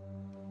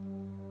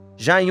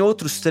 Já em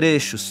outros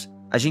trechos,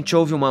 a gente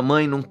ouve uma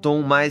mãe num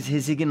tom mais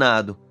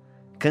resignado,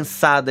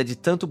 cansada de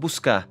tanto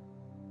buscar.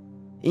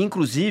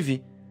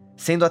 Inclusive,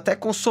 sendo até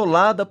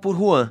consolada por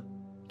Juan,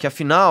 que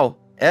afinal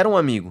era um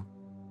amigo.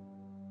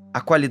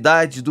 A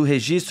qualidade do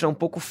registro é um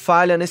pouco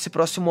falha nesse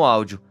próximo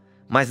áudio,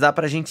 mas dá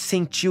pra gente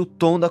sentir o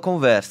tom da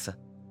conversa.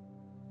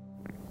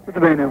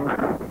 Tudo bem, Neuma.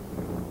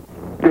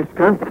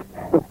 Descansa,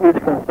 eu fui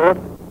descansar.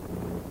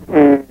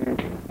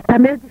 Tá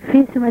meio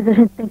difícil, mas a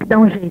gente tem que dar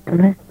um jeito,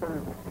 né?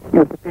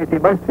 Tem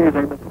mais cedo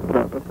ainda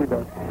pra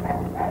cuidar.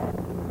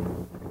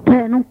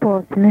 Não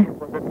posso, né?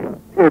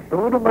 É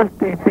duro, mas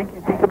tem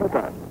que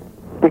lutar.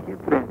 Tem que ir em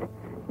frente.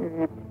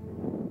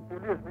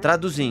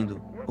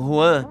 Traduzindo, o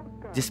Juan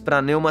diz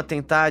pra Neuma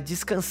tentar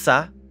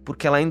descansar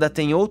porque ela ainda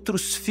tem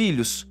outros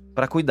filhos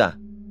para cuidar.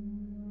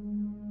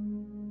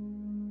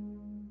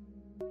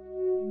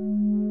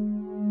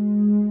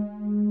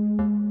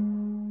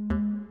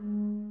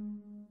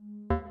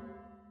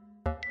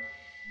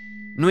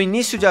 No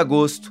início de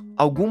agosto,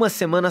 algumas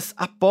semanas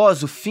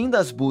após o fim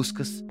das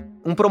buscas,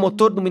 um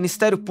promotor do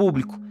Ministério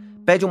Público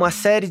pede uma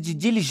série de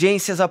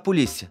diligências à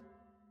polícia.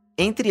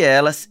 Entre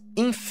elas,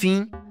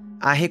 enfim,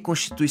 a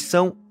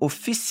reconstituição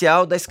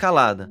oficial da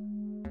escalada.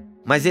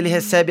 Mas ele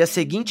recebe a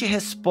seguinte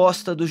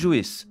resposta do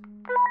juiz.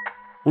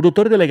 O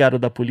doutor delegado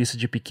da polícia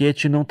de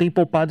Piquete não tem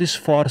poupado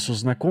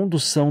esforços na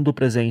condução do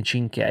presente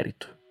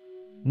inquérito.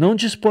 Não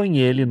dispõe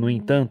ele, no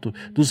entanto,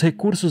 dos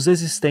recursos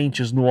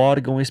existentes no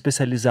órgão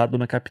especializado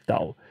na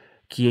capital,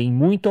 que em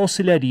muito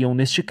auxiliariam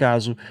neste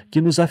caso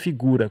que nos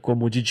afigura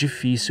como de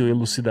difícil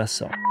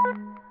elucidação.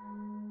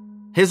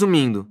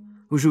 Resumindo,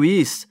 o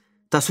juiz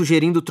está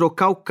sugerindo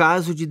trocar o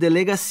caso de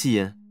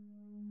delegacia.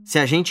 Se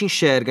a gente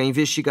enxerga a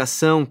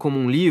investigação como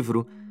um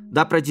livro,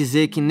 dá para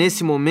dizer que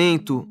nesse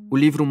momento o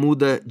livro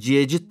muda de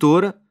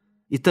editora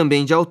e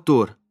também de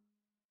autor.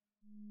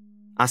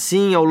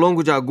 Assim, ao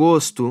longo de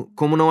agosto,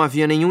 como não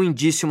havia nenhum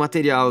indício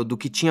material do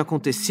que tinha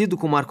acontecido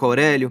com Marco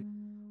Aurélio,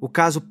 o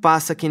caso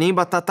passa que nem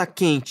batata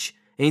quente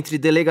entre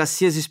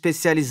delegacias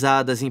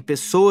especializadas em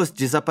pessoas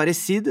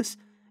desaparecidas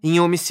e em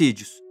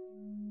homicídios.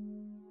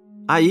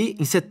 Aí,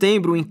 em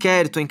setembro, o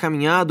inquérito é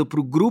encaminhado para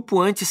o Grupo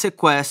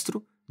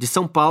Antissequestro de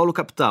São Paulo,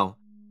 capital.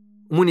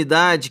 Uma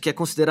unidade que é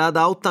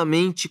considerada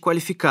altamente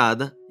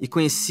qualificada e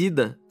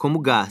conhecida como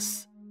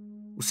GAS.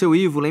 O seu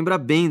Ivo lembra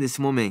bem desse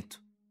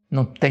momento.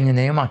 Não tenho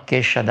nenhuma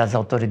queixa das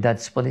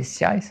autoridades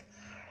policiais,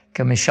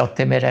 que o Michel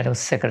Temer era o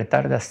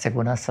secretário da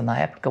Segurança na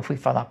época, eu fui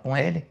falar com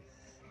ele.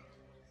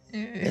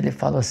 Ele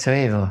falou, seu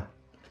Ivo,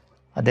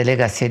 A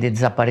delegacia de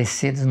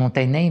desaparecidos não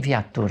tem nem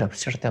viatura, para o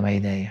senhor ter uma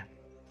ideia.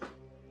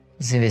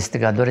 Os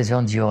investigadores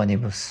vão de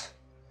ônibus.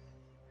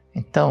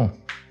 Então,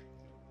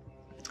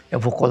 eu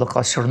vou colocar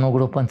o senhor no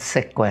grupo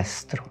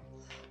anti-sequestro.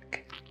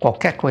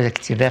 Qualquer coisa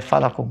que tiver,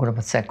 fala com o grupo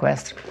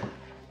anti-sequestro.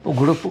 O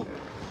grupo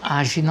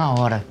age na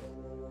hora.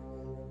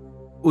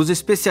 Os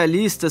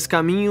especialistas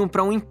caminham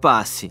para um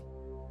impasse.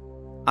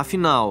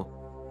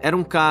 Afinal, era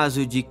um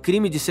caso de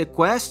crime de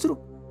sequestro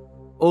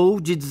ou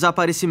de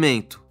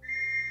desaparecimento?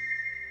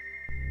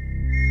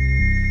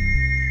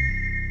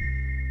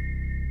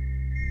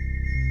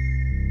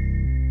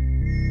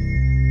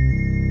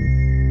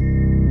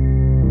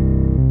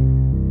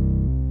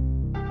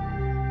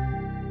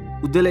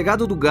 O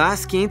delegado do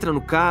gás que entra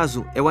no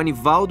caso é o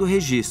Anivaldo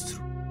Registro.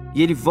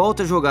 E ele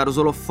volta a jogar os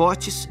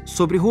holofotes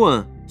sobre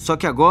Juan, só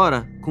que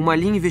agora com uma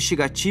linha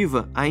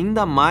investigativa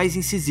ainda mais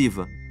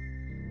incisiva.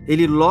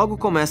 Ele logo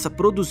começa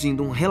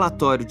produzindo um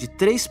relatório de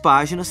 3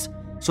 páginas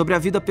sobre a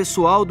vida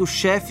pessoal do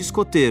chefe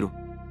escoteiro.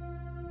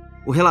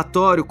 O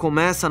relatório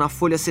começa na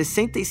folha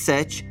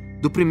 67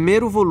 do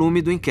primeiro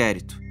volume do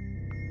inquérito.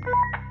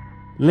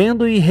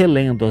 Lendo e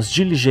relendo as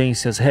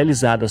diligências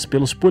realizadas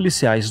pelos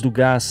policiais do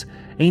gás,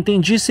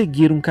 entendi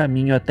seguir um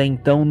caminho até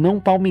então não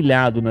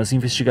palmilhado nas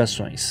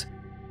investigações.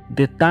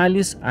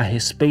 Detalhes a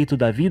respeito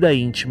da vida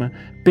íntima,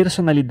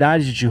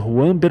 personalidade de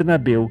Juan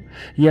Bernabeu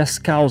e as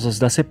causas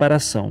da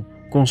separação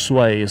com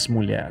sua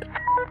ex-mulher.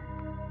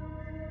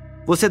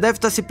 Você deve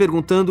estar se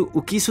perguntando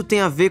o que isso tem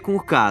a ver com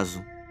o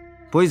caso.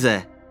 Pois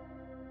é,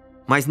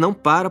 mas não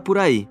para por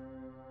aí.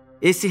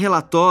 Esse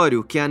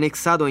relatório, que é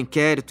anexado ao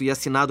inquérito e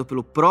assinado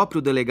pelo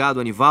próprio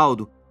delegado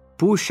Anivaldo,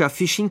 puxa a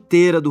ficha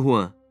inteira do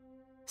Juan.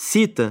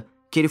 Cita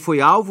que ele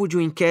foi alvo de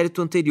um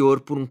inquérito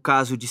anterior por um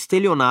caso de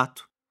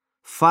estelionato,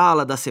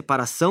 fala da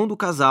separação do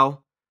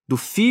casal, do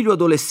filho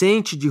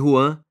adolescente de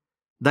Juan,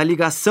 da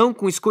ligação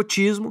com o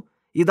escotismo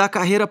e da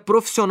carreira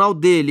profissional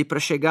dele para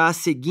chegar à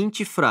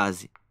seguinte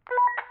frase: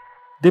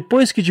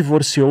 depois que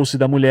divorciou-se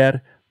da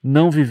mulher,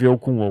 não viveu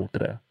com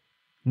outra.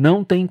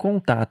 Não tem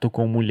contato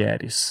com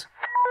mulheres.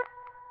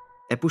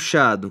 É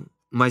puxado,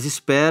 mas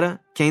espera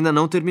que ainda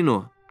não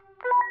terminou.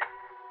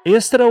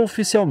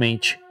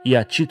 Extraoficialmente, e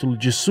a título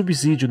de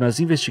subsídio nas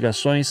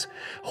investigações,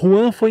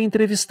 Juan foi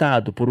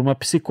entrevistado por uma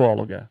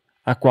psicóloga,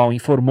 a qual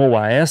informou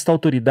a esta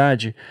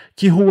autoridade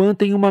que Juan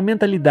tem uma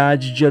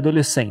mentalidade de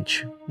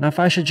adolescente, na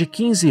faixa de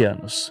 15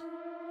 anos.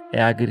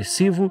 É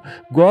agressivo,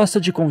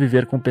 gosta de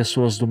conviver com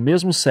pessoas do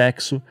mesmo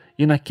sexo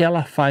e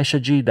naquela faixa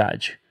de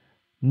idade.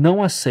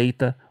 Não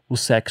aceita o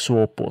sexo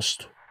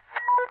oposto.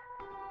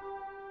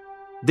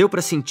 Deu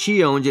para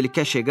sentir aonde ele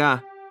quer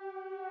chegar?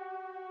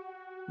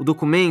 O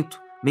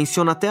documento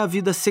menciona até a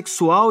vida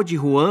sexual de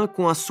Juan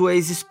com a sua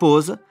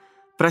ex-esposa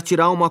para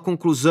tirar uma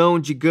conclusão,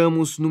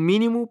 digamos, no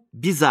mínimo,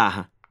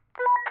 bizarra.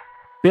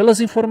 Pelas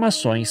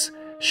informações,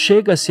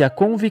 chega-se à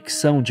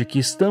convicção de que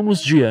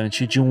estamos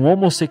diante de um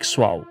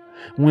homossexual,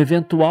 um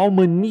eventual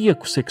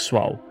maníaco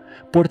sexual,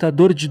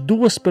 portador de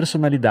 2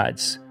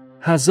 personalidades,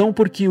 razão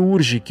por que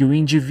urge que o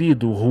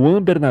indivíduo Juan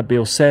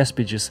Bernabeu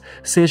Céspedes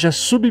seja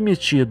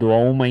submetido a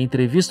uma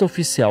entrevista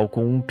oficial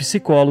com um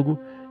psicólogo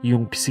e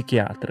um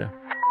psiquiatra.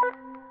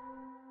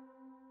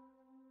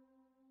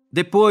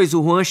 Depois,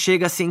 o Juan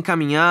chega a ser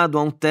encaminhado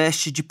a um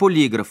teste de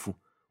polígrafo,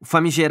 o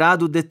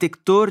famigerado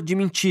detector de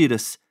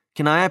mentiras,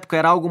 que na época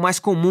era algo mais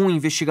comum em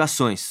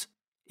investigações,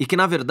 e que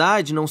na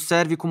verdade não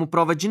serve como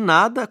prova de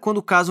nada quando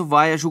o caso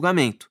vai a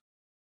julgamento.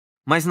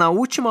 Mas na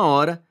última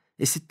hora,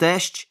 esse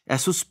teste é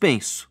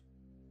suspenso.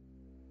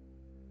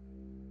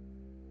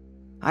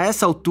 A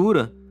essa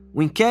altura,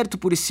 o inquérito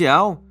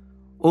policial,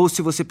 ou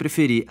se você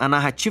preferir, a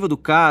narrativa do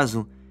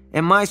caso, é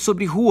mais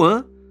sobre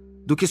Juan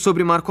do que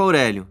sobre Marco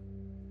Aurélio.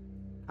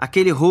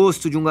 Aquele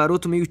rosto de um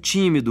garoto meio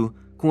tímido,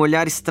 com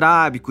olhar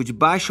estrábico de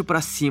baixo para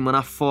cima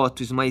na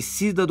foto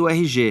esmaecida do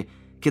RG,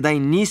 que dá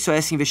início a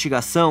essa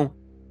investigação,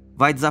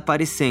 vai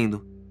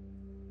desaparecendo,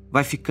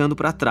 vai ficando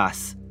para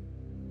trás.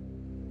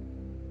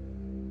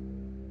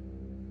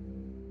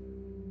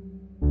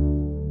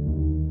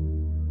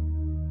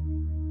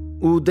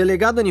 O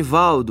delegado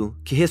Anivaldo,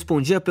 que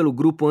respondia pelo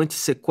grupo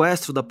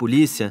anti-sequestro da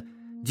polícia,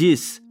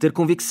 diz ter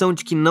convicção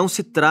de que não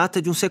se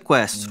trata de um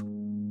sequestro.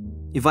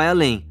 E vai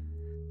além.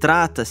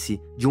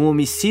 Trata-se de um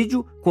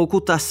homicídio com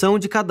ocultação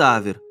de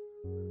cadáver.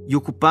 E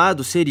o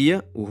culpado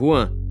seria o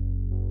Juan.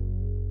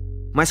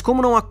 Mas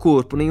como não há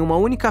corpo, nenhuma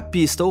única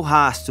pista ou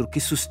rastro que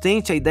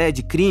sustente a ideia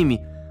de crime,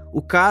 o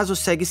caso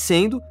segue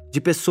sendo de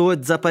pessoa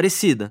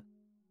desaparecida.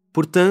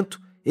 Portanto,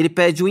 ele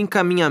pede o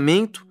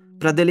encaminhamento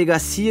para a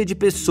Delegacia de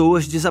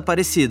Pessoas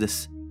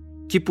Desaparecidas,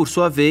 que, por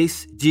sua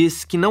vez,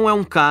 diz que não é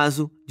um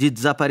caso de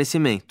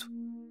desaparecimento.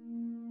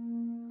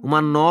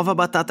 Uma nova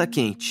batata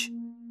quente.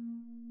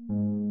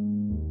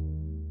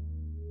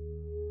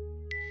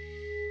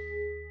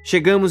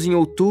 Chegamos em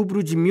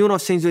outubro de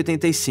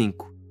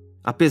 1985.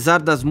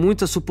 Apesar das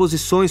muitas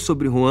suposições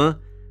sobre Juan,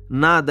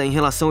 nada em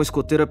relação ao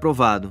escoteiro é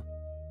provado.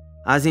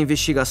 As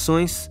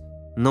investigações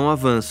não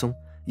avançam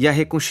e a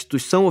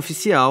reconstituição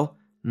oficial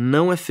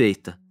não é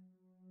feita.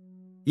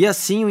 E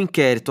assim o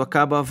inquérito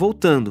acaba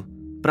voltando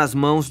para as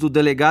mãos do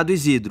delegado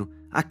Isidro,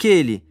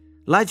 aquele,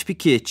 lá de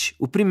Piquete,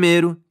 o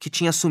primeiro que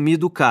tinha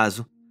assumido o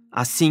caso,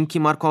 assim que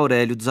Marco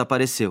Aurélio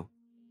desapareceu.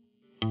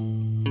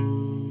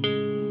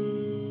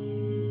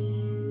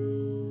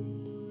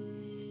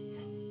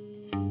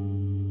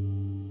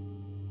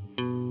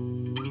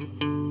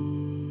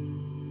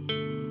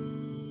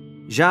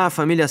 Já a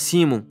família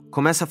Simon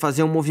começa a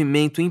fazer um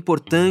movimento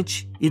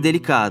importante e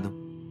delicado.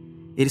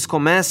 Eles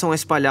começam a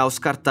espalhar os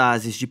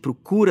cartazes de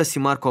Procura-se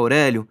Marco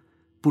Aurélio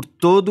por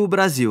todo o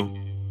Brasil.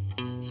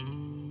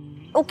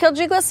 O que eu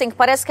digo é assim, que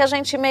parece que a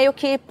gente meio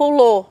que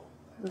pulou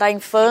da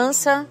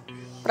infância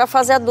para a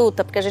fase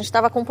adulta, porque a gente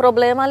estava com um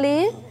problema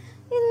ali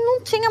e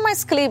não tinha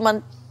mais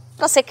clima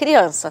para ser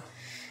criança.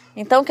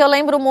 Então o que eu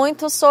lembro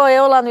muito sou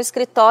eu lá no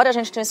escritório, a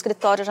gente tinha um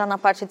escritório já na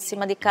parte de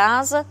cima de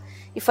casa,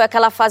 e foi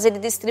aquela fase de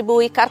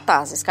distribuir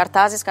cartazes.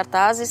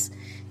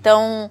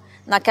 Então,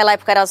 naquela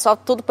época era só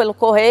tudo pelo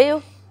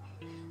correio,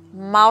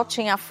 mal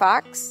tinha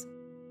fax.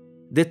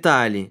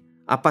 Detalhe,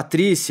 a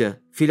Patrícia,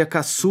 filha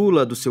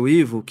caçula do seu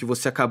Ivo, que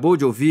você acabou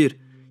de ouvir,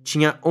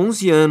 tinha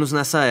 11 anos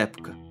nessa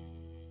época.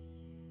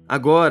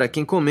 Agora,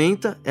 quem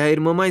comenta é a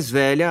irmã mais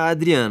velha, a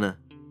Adriana.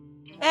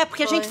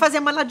 Porque a gente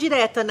fazia mala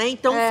direta, né?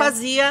 Então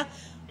fazia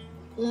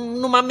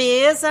numa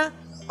mesa,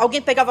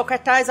 alguém pegava o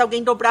cartaz,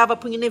 alguém dobrava,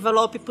 punha no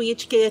envelope, punha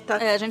etiqueta,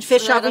 a gente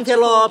fechava o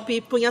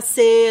envelope, punha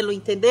selo,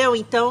 entendeu?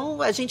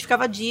 Então a gente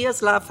ficava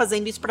dias lá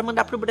fazendo isso para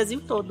mandar para o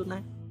Brasil todo,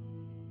 né?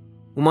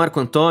 O Marco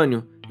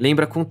Antônio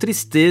lembra com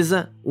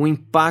tristeza o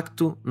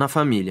impacto na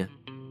família.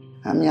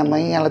 A minha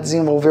mãe, ela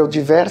desenvolveu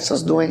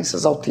diversas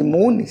doenças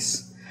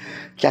autoimunes,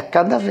 que a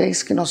cada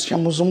vez que nós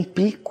tínhamos um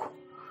pico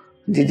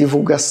de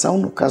divulgação,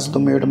 no caso do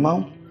meu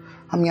irmão,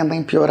 a minha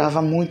mãe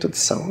piorava muito de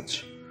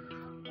saúde.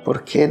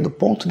 Porque do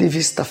ponto de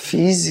vista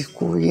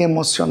físico e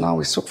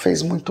emocional, isso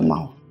fez muito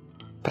mal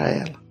para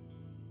ela.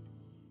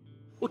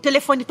 O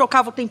telefone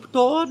tocava o tempo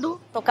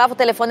todo. Tocava o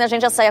telefone e a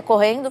gente já saía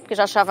correndo, porque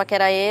já achava que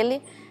era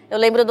ele. Eu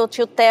lembro do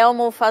tio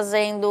Telmo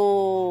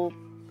fazendo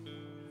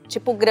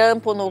tipo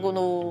grampo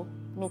no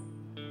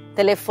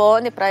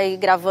telefone para ir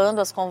gravando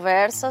as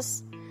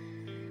conversas.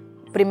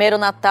 O primeiro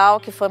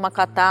Natal, que foi uma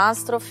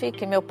catástrofe,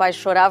 que meu pai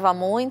chorava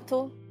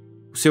muito.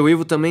 O seu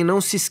Ivo também não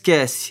se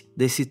esquece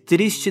desse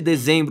triste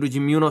dezembro de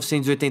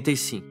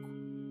 1985.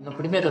 No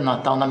primeiro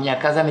Natal, na minha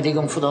casa, me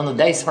ligam fulano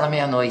 10 para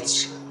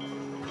meia-noite.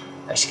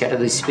 Acho que era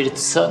do Espírito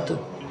Santo.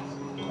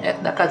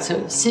 Da casa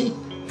do seu Ivo. Sim.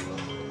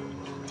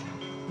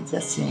 Diz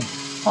assim,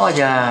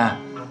 olha,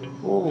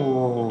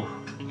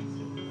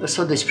 eu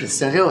sou do Espírito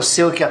Santo, eu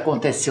sei o que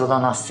aconteceu lá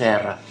na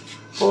Serra.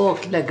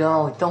 Que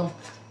legal, então,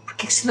 por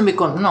que você não me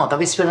conta? Não,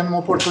 estava esperando uma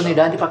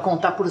oportunidade para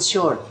contar para o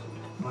senhor.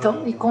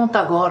 Então, me conta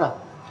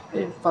agora.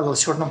 Ele falou, o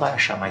senhor não vai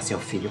achar mais seu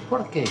filho.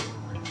 Por quê?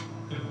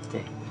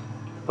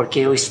 Porque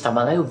eu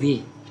estava lá, eu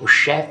vi o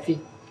chefe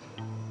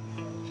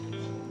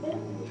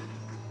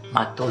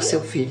matou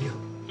seu filho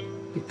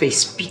e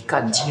fez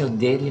picadinho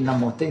dele na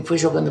montanha, foi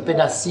jogando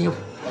pedacinho,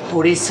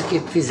 por isso que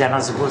fizeram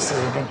as buscas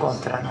e não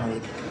encontraram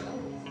ele.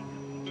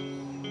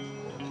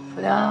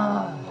 Falei,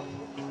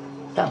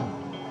 tá,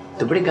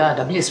 muito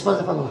obrigado. A minha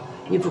esposa falou,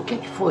 Ivo, o que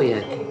foi?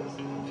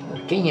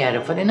 Quem era?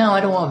 Eu falei, não,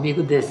 era um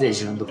amigo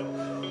desejando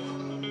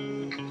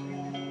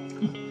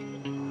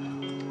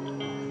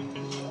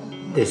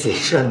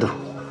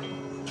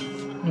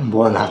um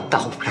bom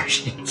Natal pra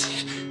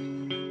gente.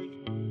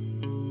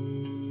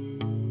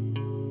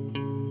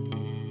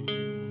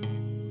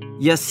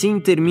 E assim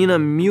termina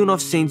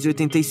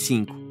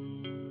 1985,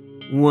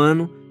 o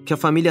ano que a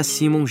família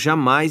Simon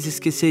jamais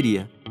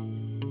esqueceria.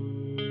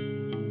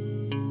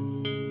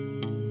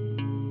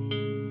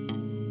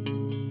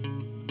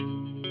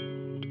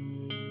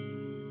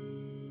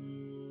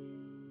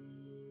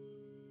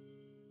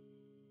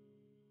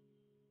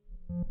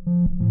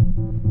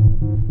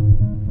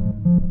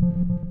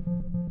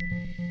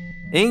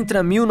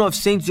 Entra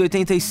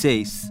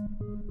 1986.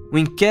 O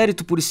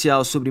inquérito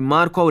policial sobre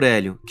Marco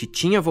Aurélio, que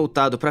tinha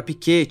voltado para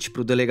Piquete,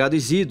 para o delegado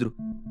Isidro,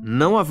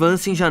 não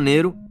avança em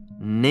janeiro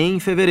nem em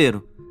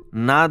fevereiro.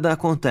 Nada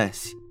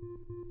acontece.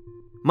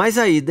 Mas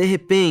aí, de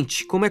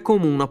repente, como é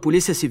comum na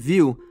Polícia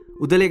Civil,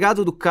 o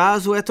delegado do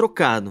caso é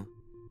trocado.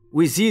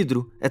 O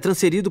Isidro é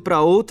transferido para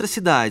outra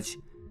cidade.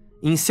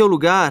 E em seu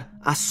lugar,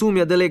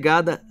 assume a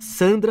delegada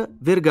Sandra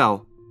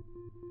Vergal.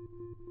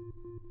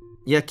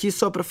 E aqui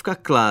só para ficar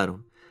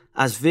claro,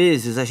 às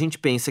vezes a gente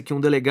pensa que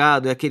um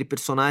delegado é aquele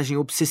personagem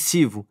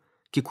obsessivo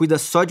que cuida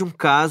só de um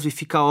caso e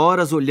fica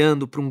horas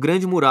olhando para um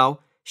grande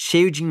mural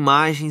cheio de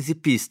imagens e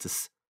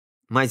pistas.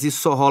 Mas isso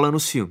só rola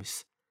nos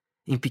filmes.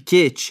 Em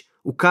Piquete,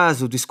 o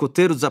caso do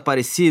escoteiro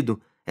desaparecido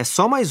é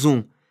só mais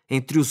um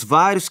entre os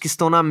vários que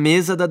estão na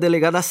mesa da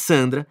delegada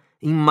Sandra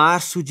em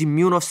março de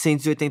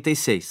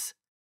 1986.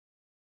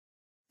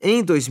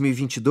 Em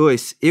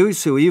 2022, eu e o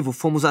seu Ivo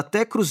fomos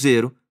até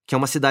Cruzeiro, que é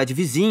uma cidade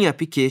vizinha a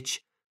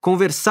Piquete,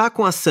 conversar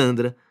com a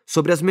Sandra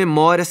sobre as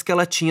memórias que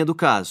ela tinha do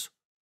caso.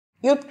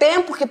 E o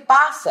tempo que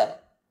passa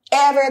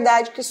é a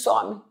verdade que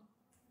some.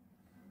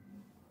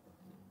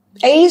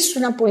 É isso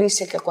na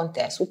polícia que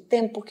acontece. O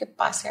tempo que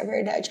passa é a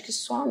verdade que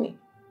some.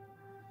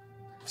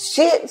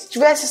 Se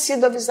tivesse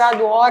sido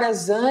avisado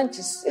horas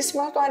antes, esse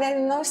Marco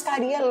Aurélio não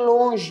estaria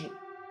longe.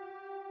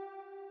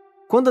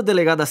 Quando a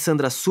delegada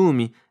Sandra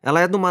assume,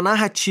 ela é de uma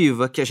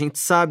narrativa que a gente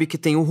sabe que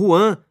tem o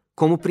Juan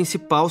como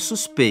principal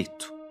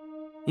suspeito.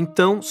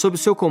 Então, sob o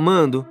seu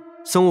comando,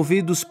 são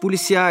ouvidos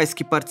policiais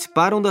que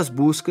participaram das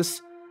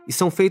buscas e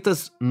são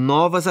feitas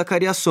novas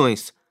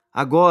acariações,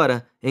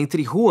 agora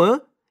entre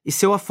Juan e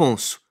seu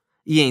Afonso,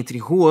 e entre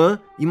Juan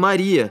e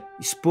Maria,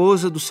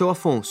 esposa do seu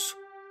Afonso.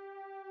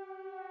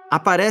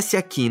 Aparece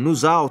aqui,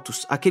 nos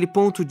autos, aquele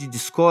ponto de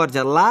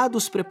discórdia lá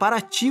dos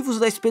preparativos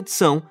da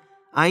expedição,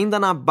 ainda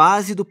na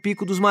base do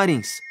Pico dos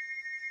Marins.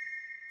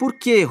 Por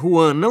que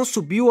Juan não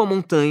subiu a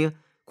montanha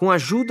com a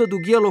ajuda do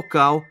guia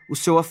local, o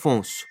seu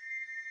Afonso?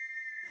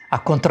 A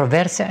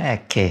controvérsia é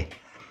que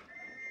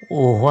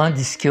o Juan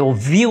disse que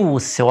ouviu o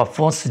seu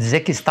Afonso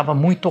dizer que estava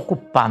muito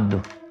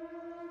ocupado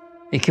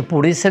e que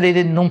por isso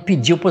ele não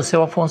pediu para o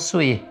seu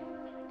Afonso ir.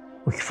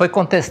 O que foi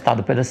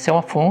contestado pelo seu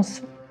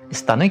Afonso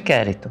está no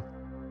inquérito.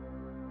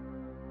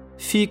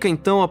 Fica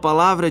então a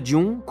palavra de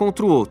um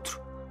contra o outro,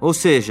 ou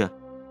seja,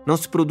 não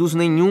se produz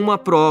nenhuma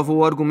prova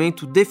ou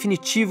argumento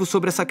definitivo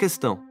sobre essa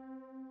questão.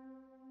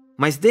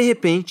 Mas, de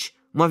repente,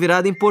 uma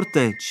virada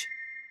importante.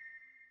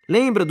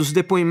 Lembra dos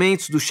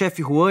depoimentos do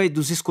chefe Juan e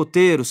dos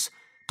escoteiros,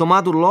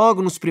 tomado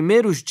logo nos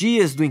primeiros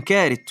dias do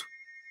inquérito?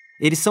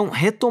 Eles são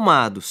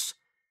retomados.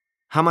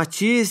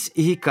 Ramatiz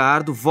e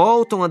Ricardo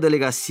voltam à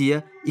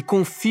delegacia e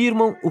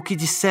confirmam o que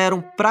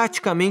disseram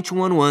praticamente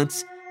um ano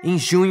antes, em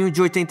junho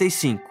de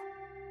 85.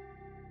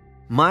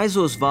 Mas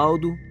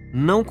Osvaldo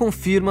não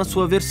confirma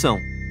sua versão.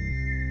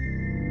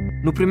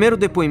 No primeiro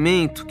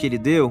depoimento que ele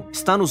deu,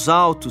 está nos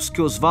autos que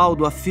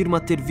Osvaldo afirma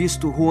ter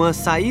visto Juan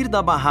sair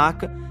da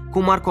barraca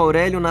com Marco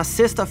Aurélio na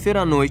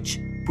sexta-feira à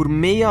noite, por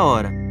meia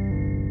hora,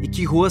 e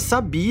que Juan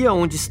sabia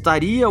onde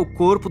estaria o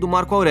corpo do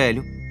Marco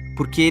Aurélio,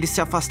 porque eles se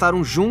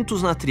afastaram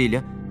juntos na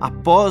trilha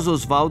após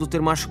Osvaldo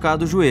ter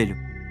machucado o joelho.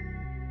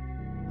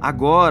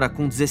 Agora,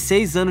 com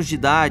 16 anos de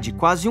idade,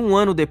 quase um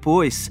ano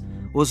depois,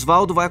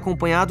 Osvaldo vai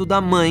acompanhado da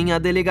mãe à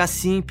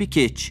delegacia em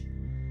piquete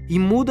e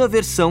muda a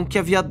versão que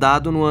havia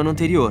dado no ano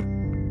anterior.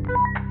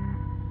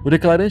 O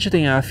declarante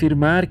tem a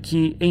afirmar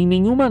que, em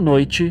nenhuma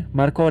noite,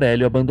 Marco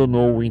Aurélio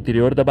abandonou o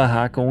interior da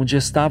barraca onde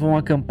estavam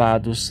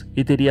acampados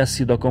e teria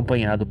sido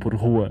acompanhado por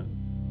Juan.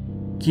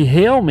 Que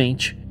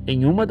realmente,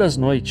 em uma das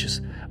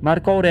noites,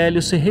 Marco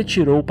Aurélio se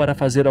retirou para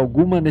fazer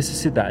alguma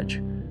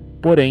necessidade.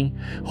 Porém,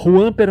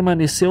 Juan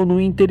permaneceu no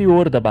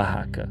interior da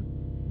barraca.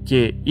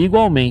 Que,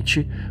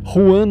 igualmente,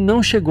 Juan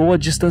não chegou a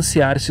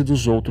distanciar-se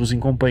dos outros em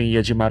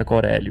companhia de Marco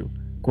Aurélio,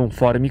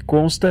 conforme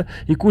consta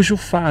e cujo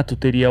fato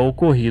teria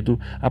ocorrido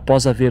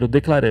após haver o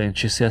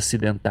declarante se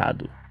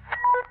acidentado.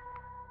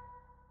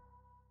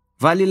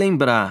 Vale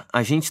lembrar,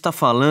 a gente está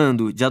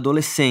falando de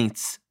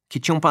adolescentes que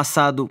tinham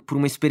passado por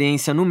uma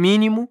experiência, no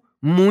mínimo,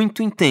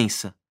 muito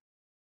intensa.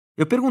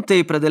 Eu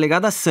perguntei para a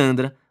delegada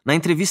Sandra, na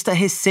entrevista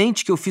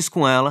recente que eu fiz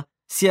com ela,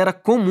 se era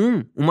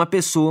comum uma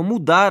pessoa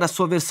mudar a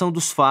sua versão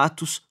dos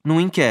fatos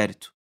num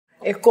inquérito.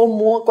 É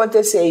comum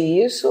acontecer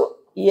isso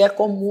e é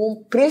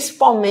comum,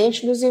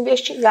 principalmente nos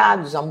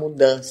investigados, a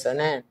mudança,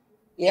 né?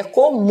 E é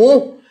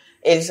comum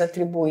eles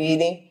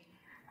atribuírem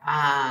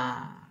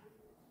a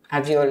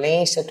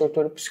violência, a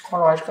tortura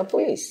psicológica à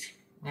polícia.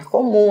 É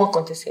comum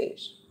acontecer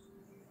isso.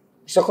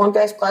 Isso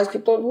acontece quase que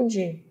todo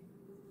dia.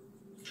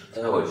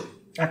 Até hoje?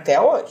 Até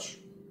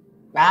hoje.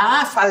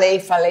 Ah,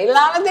 falei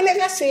lá na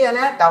delegacia,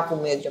 né? Tava com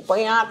medo de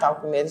apanhar, tava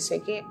com medo de sei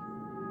o quê.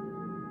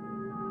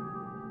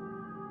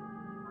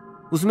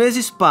 Os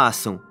meses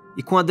passam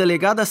e com a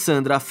delegada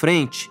Sandra à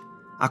frente,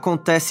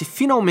 acontece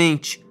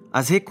finalmente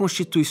as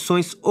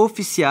reconstituições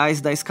oficiais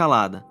da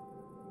escalada.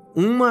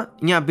 Uma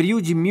em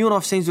abril de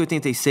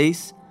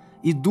 1986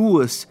 e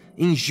duas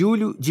em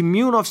julho de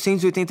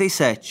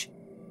 1987.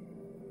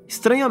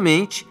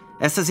 Estranhamente,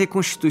 essas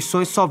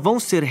reconstituições só vão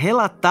ser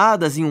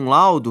relatadas em um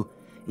laudo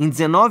em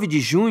 19 de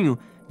junho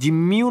de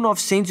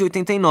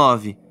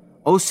 1989,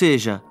 ou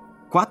seja,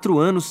 4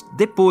 anos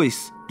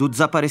depois do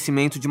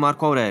desaparecimento de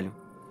Marco Aurélio.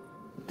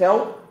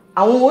 Então,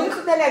 o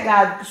único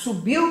delegado que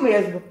subiu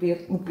mesmo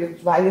no Pico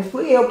dos Marins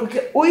fui eu,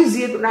 porque o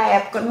Isidro, na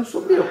época, não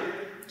subiu.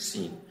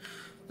 Sim.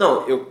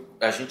 Não,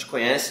 a gente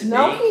conhece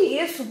não bem... que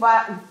isso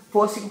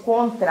fosse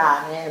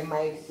encontrar, né?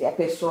 Mas a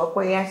pessoa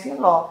conhece em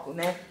loco,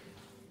 né?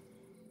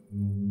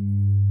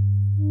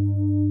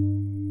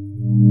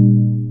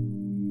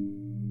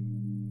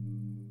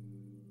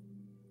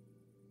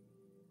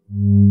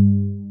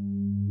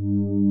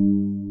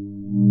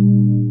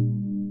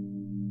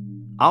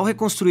 Ao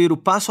reconstruir o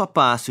passo a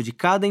passo de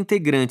cada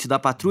integrante da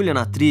patrulha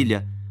na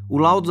trilha, o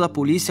laudo da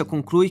polícia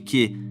conclui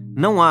que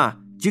não há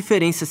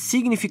diferenças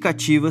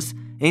significativas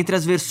entre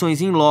as versões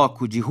in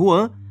loco de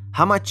Juan,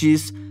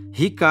 Ramatiz,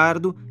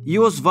 Ricardo e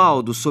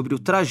Osvaldo sobre o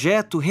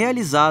trajeto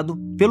realizado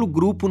pelo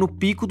grupo no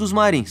Pico dos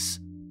Marins.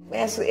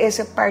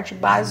 Essa parte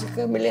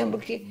básica, eu me lembro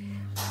que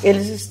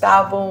eles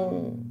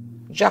estavam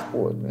de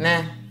acordo,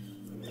 né?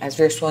 As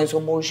versões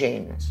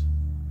homogêneas.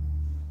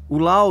 O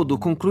laudo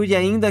conclui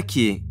ainda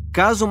que,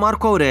 caso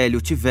Marco Aurélio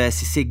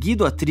tivesse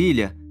seguido a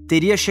trilha,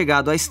 teria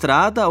chegado à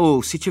estrada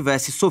ou, se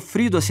tivesse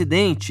sofrido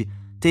acidente,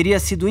 teria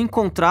sido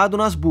encontrado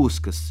nas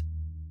buscas.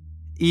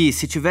 E,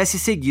 se tivesse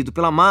seguido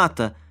pela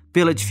mata,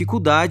 pela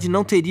dificuldade,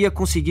 não teria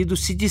conseguido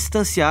se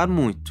distanciar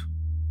muito.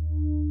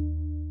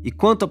 E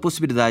quanto à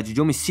possibilidade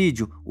de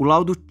homicídio, o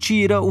laudo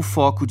tira o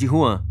foco de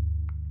Juan.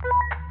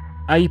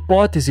 A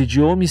hipótese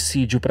de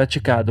homicídio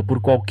praticado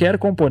por qualquer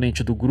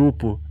componente do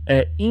grupo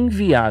é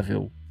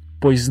inviável,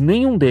 pois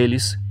nenhum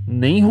deles,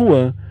 nem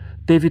Juan,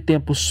 teve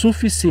tempo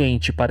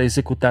suficiente para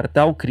executar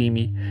tal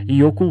crime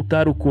e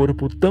ocultar o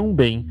corpo tão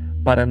bem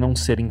para não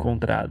ser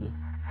encontrado.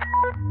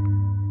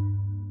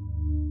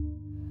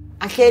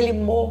 Aquele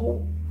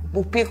morro,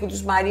 o Pico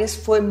dos Marins,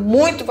 foi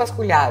muito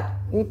vasculhado.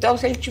 Então,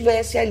 se ele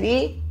estivesse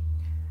ali,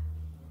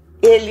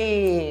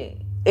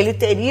 ele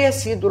teria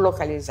sido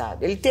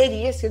localizado. Ele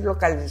teria sido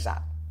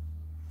localizado.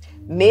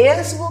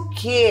 Mesmo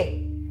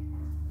que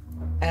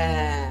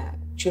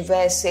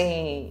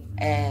tivessem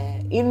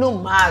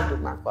inumado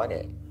Marco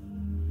Aurélio,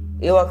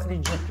 eu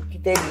acredito que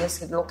teria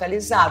sido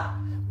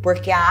localizado,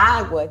 porque a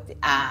água,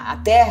 a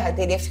terra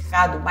teria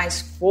ficado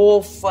mais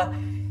fofa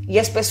e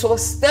as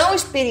pessoas tão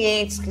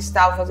experientes que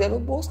estavam fazendo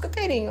busca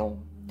teriam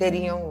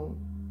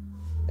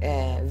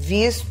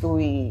visto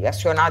e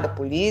acionado a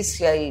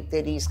polícia e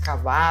teria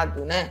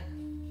escavado, né?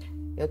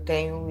 Eu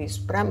tenho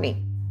isso para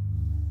mim.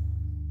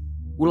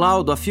 O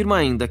laudo afirma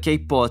ainda que a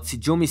hipótese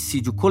de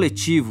homicídio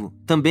coletivo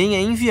também é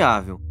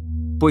inviável,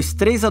 pois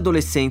 3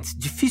 adolescentes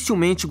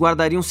dificilmente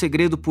guardariam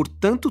segredo por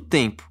tanto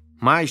tempo,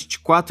 mais de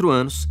 4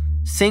 anos,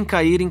 sem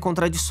cair em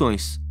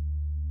contradições.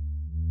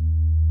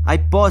 A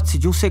hipótese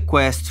de um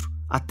sequestro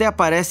até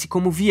aparece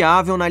como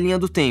viável na linha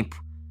do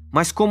tempo,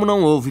 mas como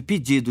não houve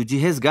pedido de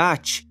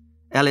resgate,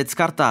 ela é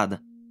descartada.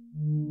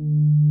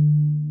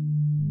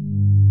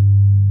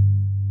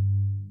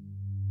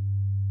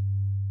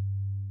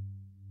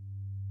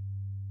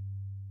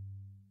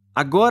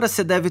 Agora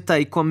você deve estar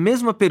aí com a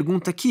mesma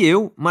pergunta que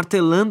eu,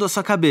 martelando a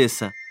sua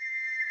cabeça.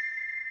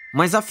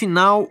 Mas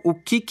afinal, o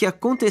que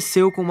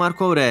aconteceu com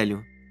Marco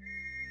Aurélio?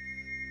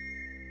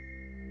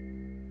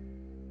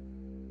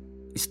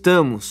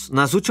 Estamos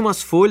nas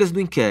últimas folhas do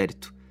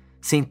inquérito,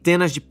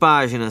 centenas de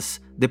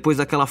páginas depois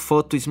daquela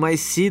foto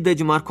esmaecida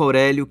de Marco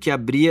Aurélio que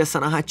abria essa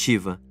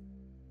narrativa.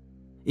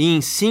 E em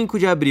 5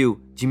 de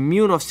abril de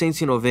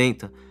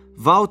 1990,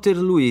 Walter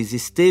Luiz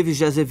Esteves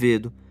de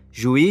Azevedo,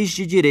 juiz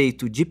de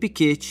direito de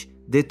Piquete,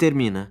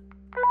 determina: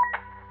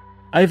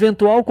 a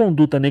eventual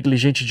conduta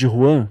negligente de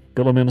Juan,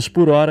 pelo menos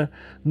por hora,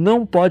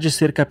 não pode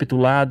ser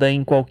capitulada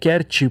em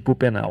qualquer tipo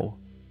penal.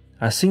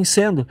 Assim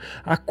sendo,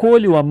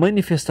 acolho a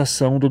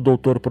manifestação do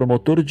doutor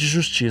promotor de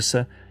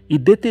justiça e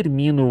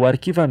determino o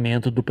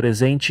arquivamento do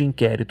presente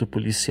inquérito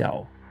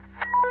policial.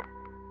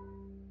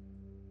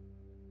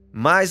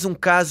 Mais um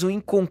caso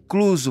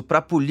inconcluso para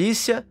a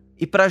polícia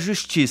e para a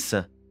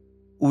justiça.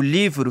 O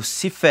livro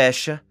se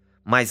fecha,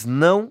 mas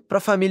não para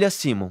a família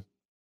Simon.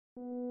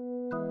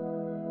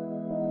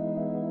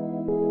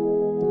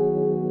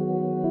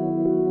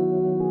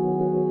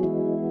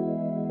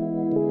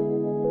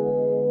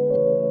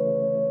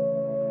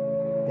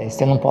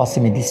 Eu não posso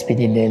me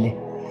despedir dele.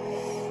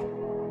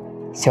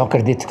 Se eu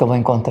acredito que eu vou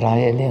encontrar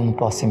ele, eu não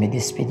posso me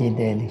despedir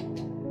dele.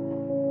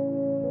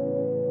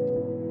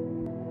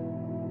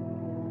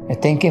 Eu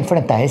tenho que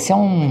enfrentar. Esse é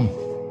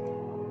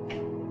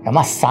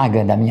uma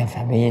saga da minha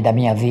família, da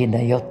minha vida,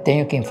 e eu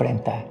tenho que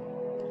enfrentar.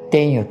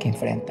 Tenho que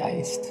enfrentar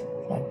isso.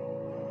 Sabe?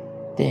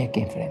 Tenho que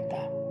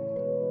enfrentar.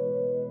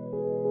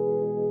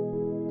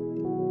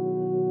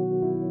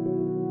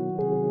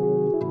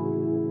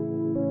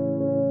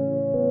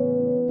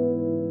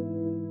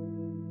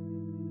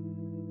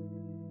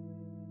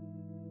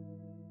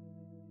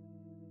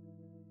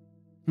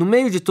 No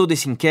meio de todo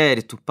esse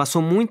inquérito,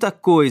 passou muita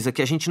coisa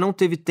que a gente não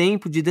teve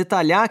tempo de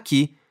detalhar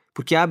aqui,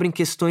 porque abrem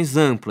questões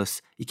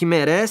amplas e que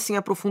merecem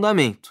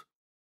aprofundamento.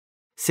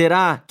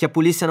 Será que a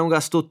polícia não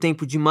gastou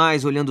tempo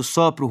demais olhando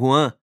só para o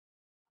Juan?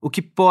 O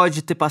que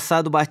pode ter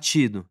passado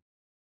batido?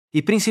 E,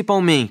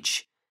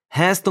 principalmente,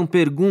 restam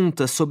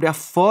perguntas sobre a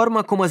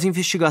forma como as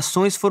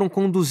investigações foram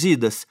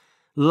conduzidas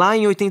lá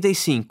em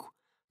 85,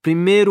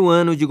 primeiro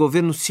ano de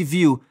governo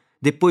civil,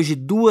 depois de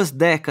 2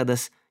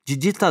 décadas de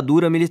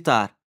ditadura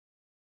militar.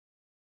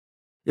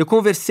 Eu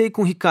conversei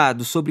com o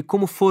Ricardo sobre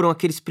como foram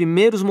aqueles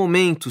primeiros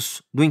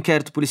momentos do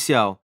inquérito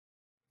policial.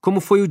 Como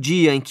foi o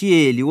dia em que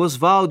ele, o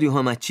Oswaldo e o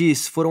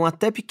Ramatiz foram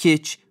até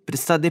Piquete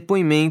prestar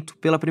depoimento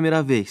pela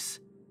primeira vez.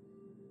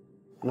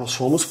 Nós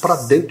fomos para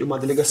dentro de uma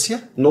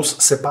delegacia, nos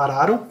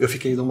separaram, eu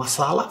fiquei numa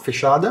sala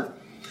fechada,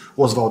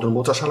 o Oswaldo numa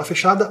outra sala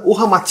fechada, o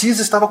Ramatiz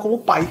estava com o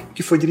pai,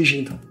 que foi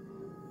dirigindo.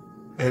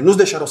 Nos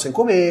deixaram sem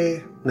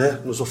comer,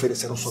 né? Nos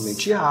ofereceram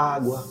somente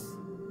água.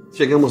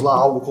 Chegamos lá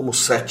algo como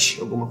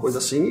 7, alguma coisa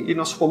assim, e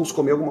nós fomos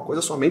comer alguma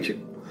coisa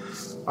somente,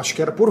 acho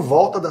que era por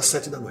volta das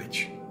 7 da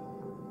noite.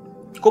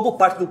 Como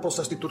parte de um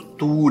processo de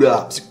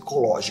tortura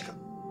psicológica.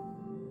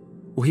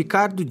 O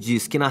Ricardo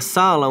diz que na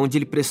sala onde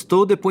ele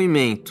prestou o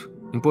depoimento,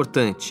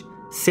 importante,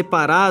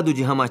 separado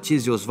de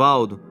Ramatiz e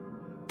Oswaldo,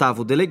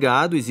 estava o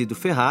delegado Isidro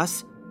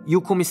Ferraz e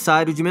o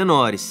comissário de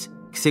menores,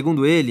 que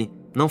segundo ele,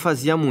 não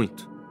fazia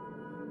muito.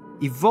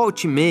 e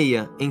volta e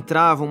meia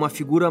entrava uma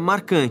figura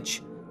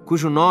marcante,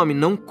 cujo nome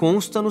não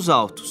consta nos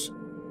autos.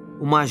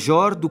 O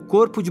major do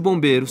Corpo de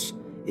Bombeiros,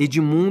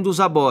 Edmundo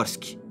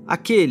Zaborski,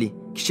 aquele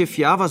que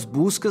chefiava as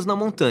buscas na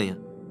montanha.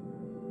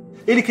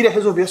 Ele queria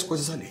resolver as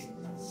coisas ali,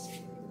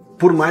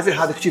 por mais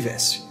errado que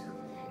tivesse.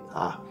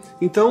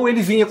 Então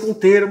ele vinha com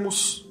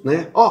termos,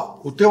 né?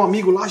 O teu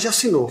amigo lá já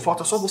assinou,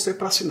 falta só você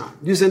para assinar.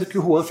 Dizendo que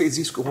o Juan fez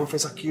isso, que o Juan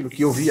fez aquilo,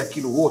 que eu vi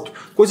aquilo outro,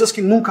 coisas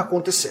que nunca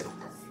aconteceram.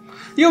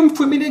 E eu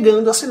fui me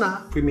negando a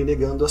assinar,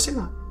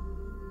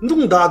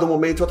 Num dado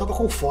momento eu estava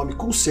com fome,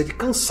 com sede,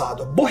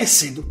 cansado,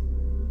 aborrecido,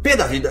 pé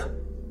da vida.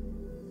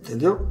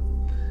 Entendeu?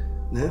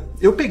 Né?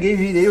 Eu peguei,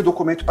 virei o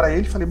documento para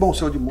ele e falei, bom,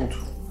 seu Edmundo,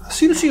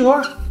 assine o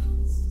senhor.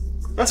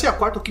 Essa é a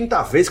 4ª ou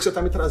 5ª vez que você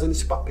está me trazendo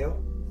esse papel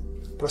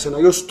para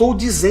assinar. Eu estou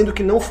dizendo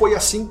que não foi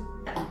assim.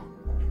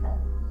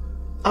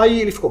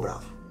 Aí ele ficou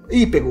bravo.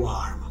 E pegou a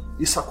arma,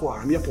 e sacou a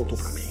arma e apontou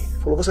para mim.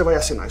 Falou, você vai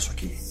assinar isso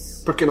aqui,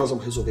 porque nós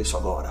vamos resolver isso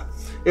agora.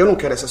 Eu não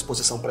quero essa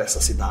exposição para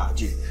essa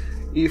cidade.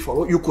 E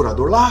falou, e o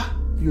curador lá,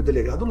 e o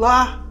delegado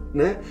lá,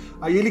 né?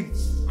 Aí ele,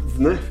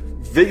 né,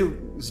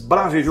 veio,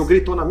 esbravejou,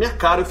 gritou na minha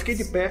cara, eu fiquei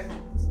de pé.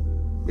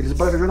 Ele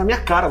esbravejou na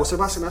minha cara, você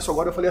vai assinar isso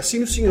agora? Eu falei,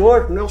 assine o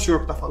senhor, não é o senhor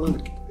que está falando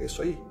aqui, é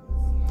isso aí.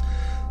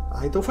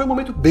 Então foi um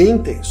momento bem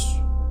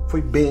intenso,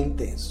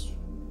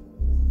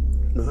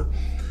 Né?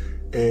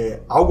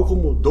 Algo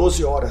como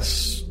 12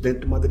 horas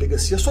dentro de uma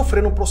delegacia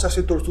sofrendo um processo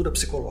de tortura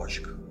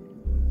psicológica.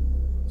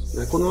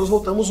 Quando nós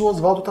voltamos, o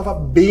Oswaldo estava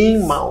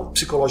bem mal,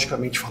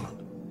 psicologicamente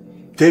falando.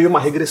 Teve uma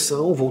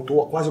regressão,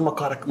 voltou a quase uma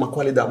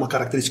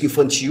característica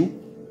infantil.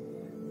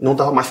 Não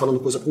estava mais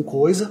falando coisa com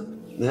coisa.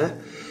 Né?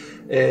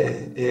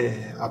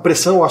 A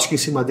pressão, eu acho que em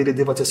cima dele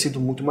deva ter sido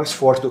muito mais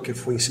forte do que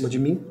foi em cima de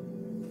mim.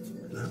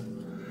 Né?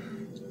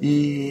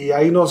 E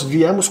aí nós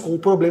viemos com um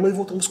problema e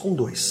voltamos com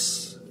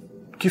 2.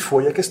 Que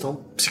foi a questão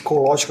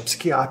psicológica,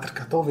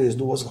 psiquiátrica, talvez,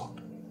 do Oswaldo.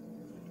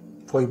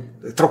 Foi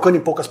trocando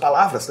em poucas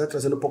palavras, né,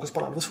 trazendo poucas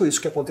palavras, foi isso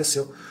que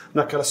aconteceu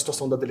naquela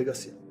situação da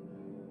delegacia.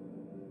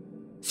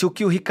 Se o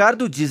que o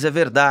Ricardo diz é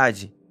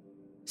verdade,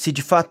 se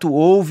de fato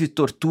houve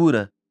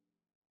tortura,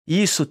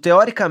 isso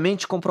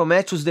teoricamente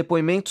compromete os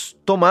depoimentos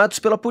tomados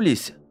pela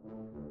polícia.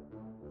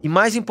 E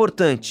mais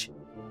importante,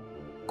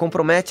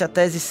 compromete a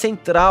tese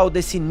central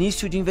desse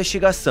início de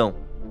investigação: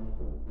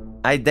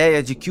 a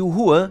ideia de que o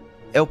Juan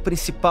é o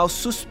principal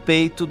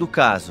suspeito do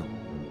caso.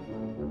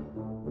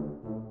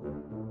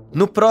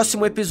 No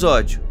próximo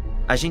episódio,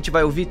 a gente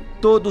vai ouvir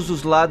todos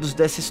os lados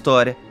dessa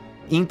história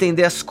e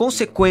entender as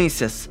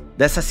consequências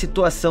dessa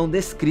situação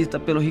descrita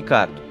pelo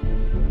Ricardo.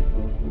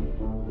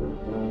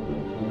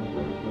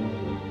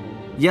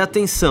 E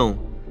atenção,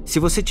 se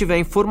você tiver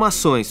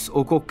informações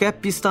ou qualquer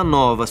pista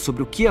nova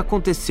sobre o que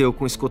aconteceu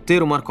com o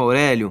escoteiro Marco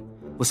Aurélio,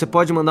 você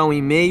pode mandar um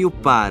e-mail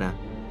para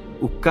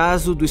o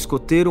caso do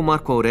escoteiro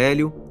Marco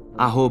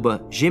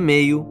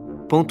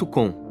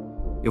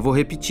Aurélio@gmail.com. Eu vou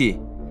repetir: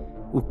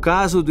 o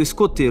caso do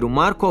escoteiro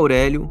Marco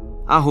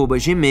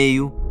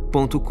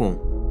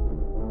Aurélio@gmail.com.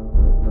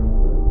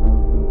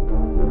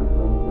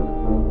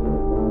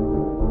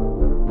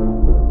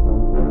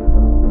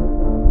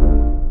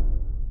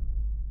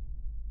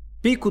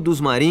 Pico dos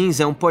Marins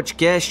é um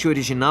podcast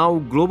original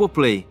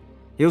Globoplay.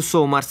 Eu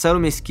sou Marcelo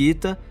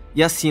Mesquita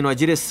e assino a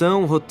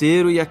direção, o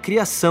roteiro e a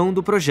criação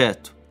do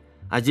projeto.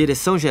 A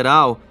direção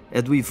geral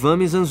é do Ivan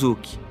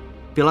Mizanzuki.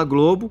 Pela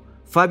Globo,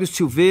 Fábio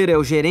Silveira é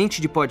o gerente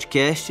de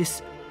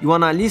podcasts e o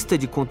analista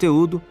de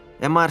conteúdo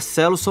é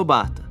Marcelo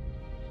Sobata.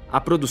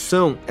 A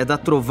produção é da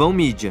Trovão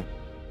Mídia.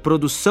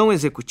 Produção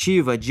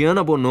executiva de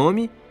Ana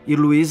Bonomi e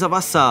Luísa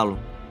Vassalo.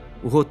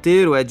 O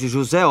roteiro é de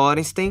José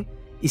Orenstein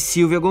e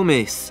Silvia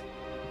Gomes.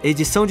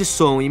 Edição de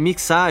som e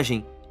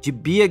mixagem de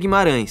Bia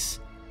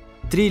Guimarães.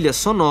 Trilha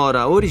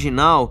sonora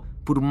original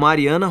por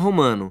Mariana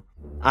Romano.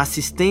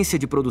 Assistência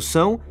de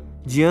produção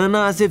de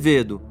Ana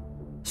Azevedo.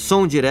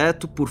 Som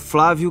direto por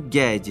Flávio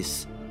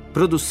Guedes.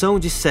 Produção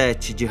de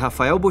set de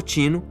Rafael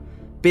Botino.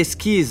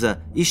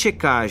 Pesquisa e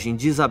checagem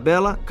de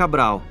Isabela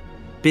Cabral.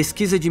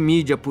 Pesquisa de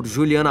mídia por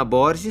Juliana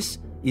Borges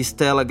e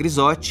Estela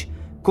Grisotti.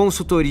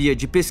 Consultoria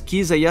de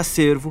pesquisa e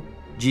acervo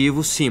de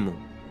Ivo Simon.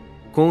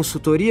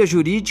 Consultoria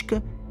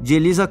jurídica de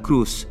Elisa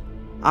Cruz.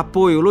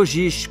 Apoio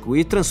logístico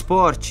e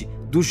transporte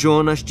do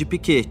Jonas de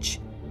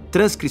Piquete.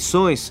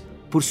 Transcrições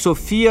por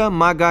Sofia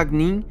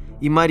Magagnin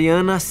e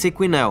Mariana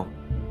Sequinel.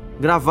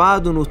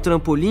 Gravado no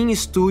Trampolim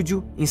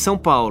Estúdio, em São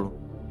Paulo.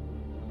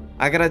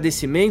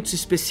 Agradecimentos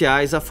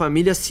especiais à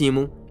família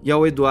Simon e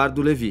ao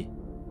Eduardo Levi.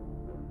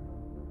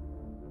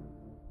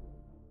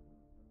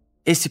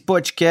 Esse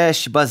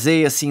podcast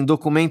baseia-se em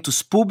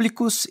documentos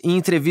públicos e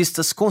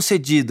entrevistas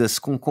concedidas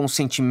com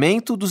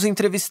consentimento dos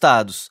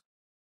entrevistados.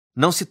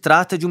 Não se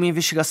trata de uma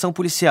investigação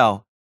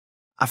policial.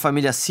 A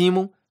família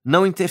Simon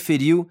não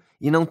interferiu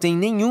e não tem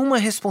nenhuma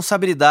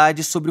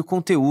responsabilidade sobre o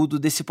conteúdo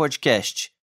desse podcast.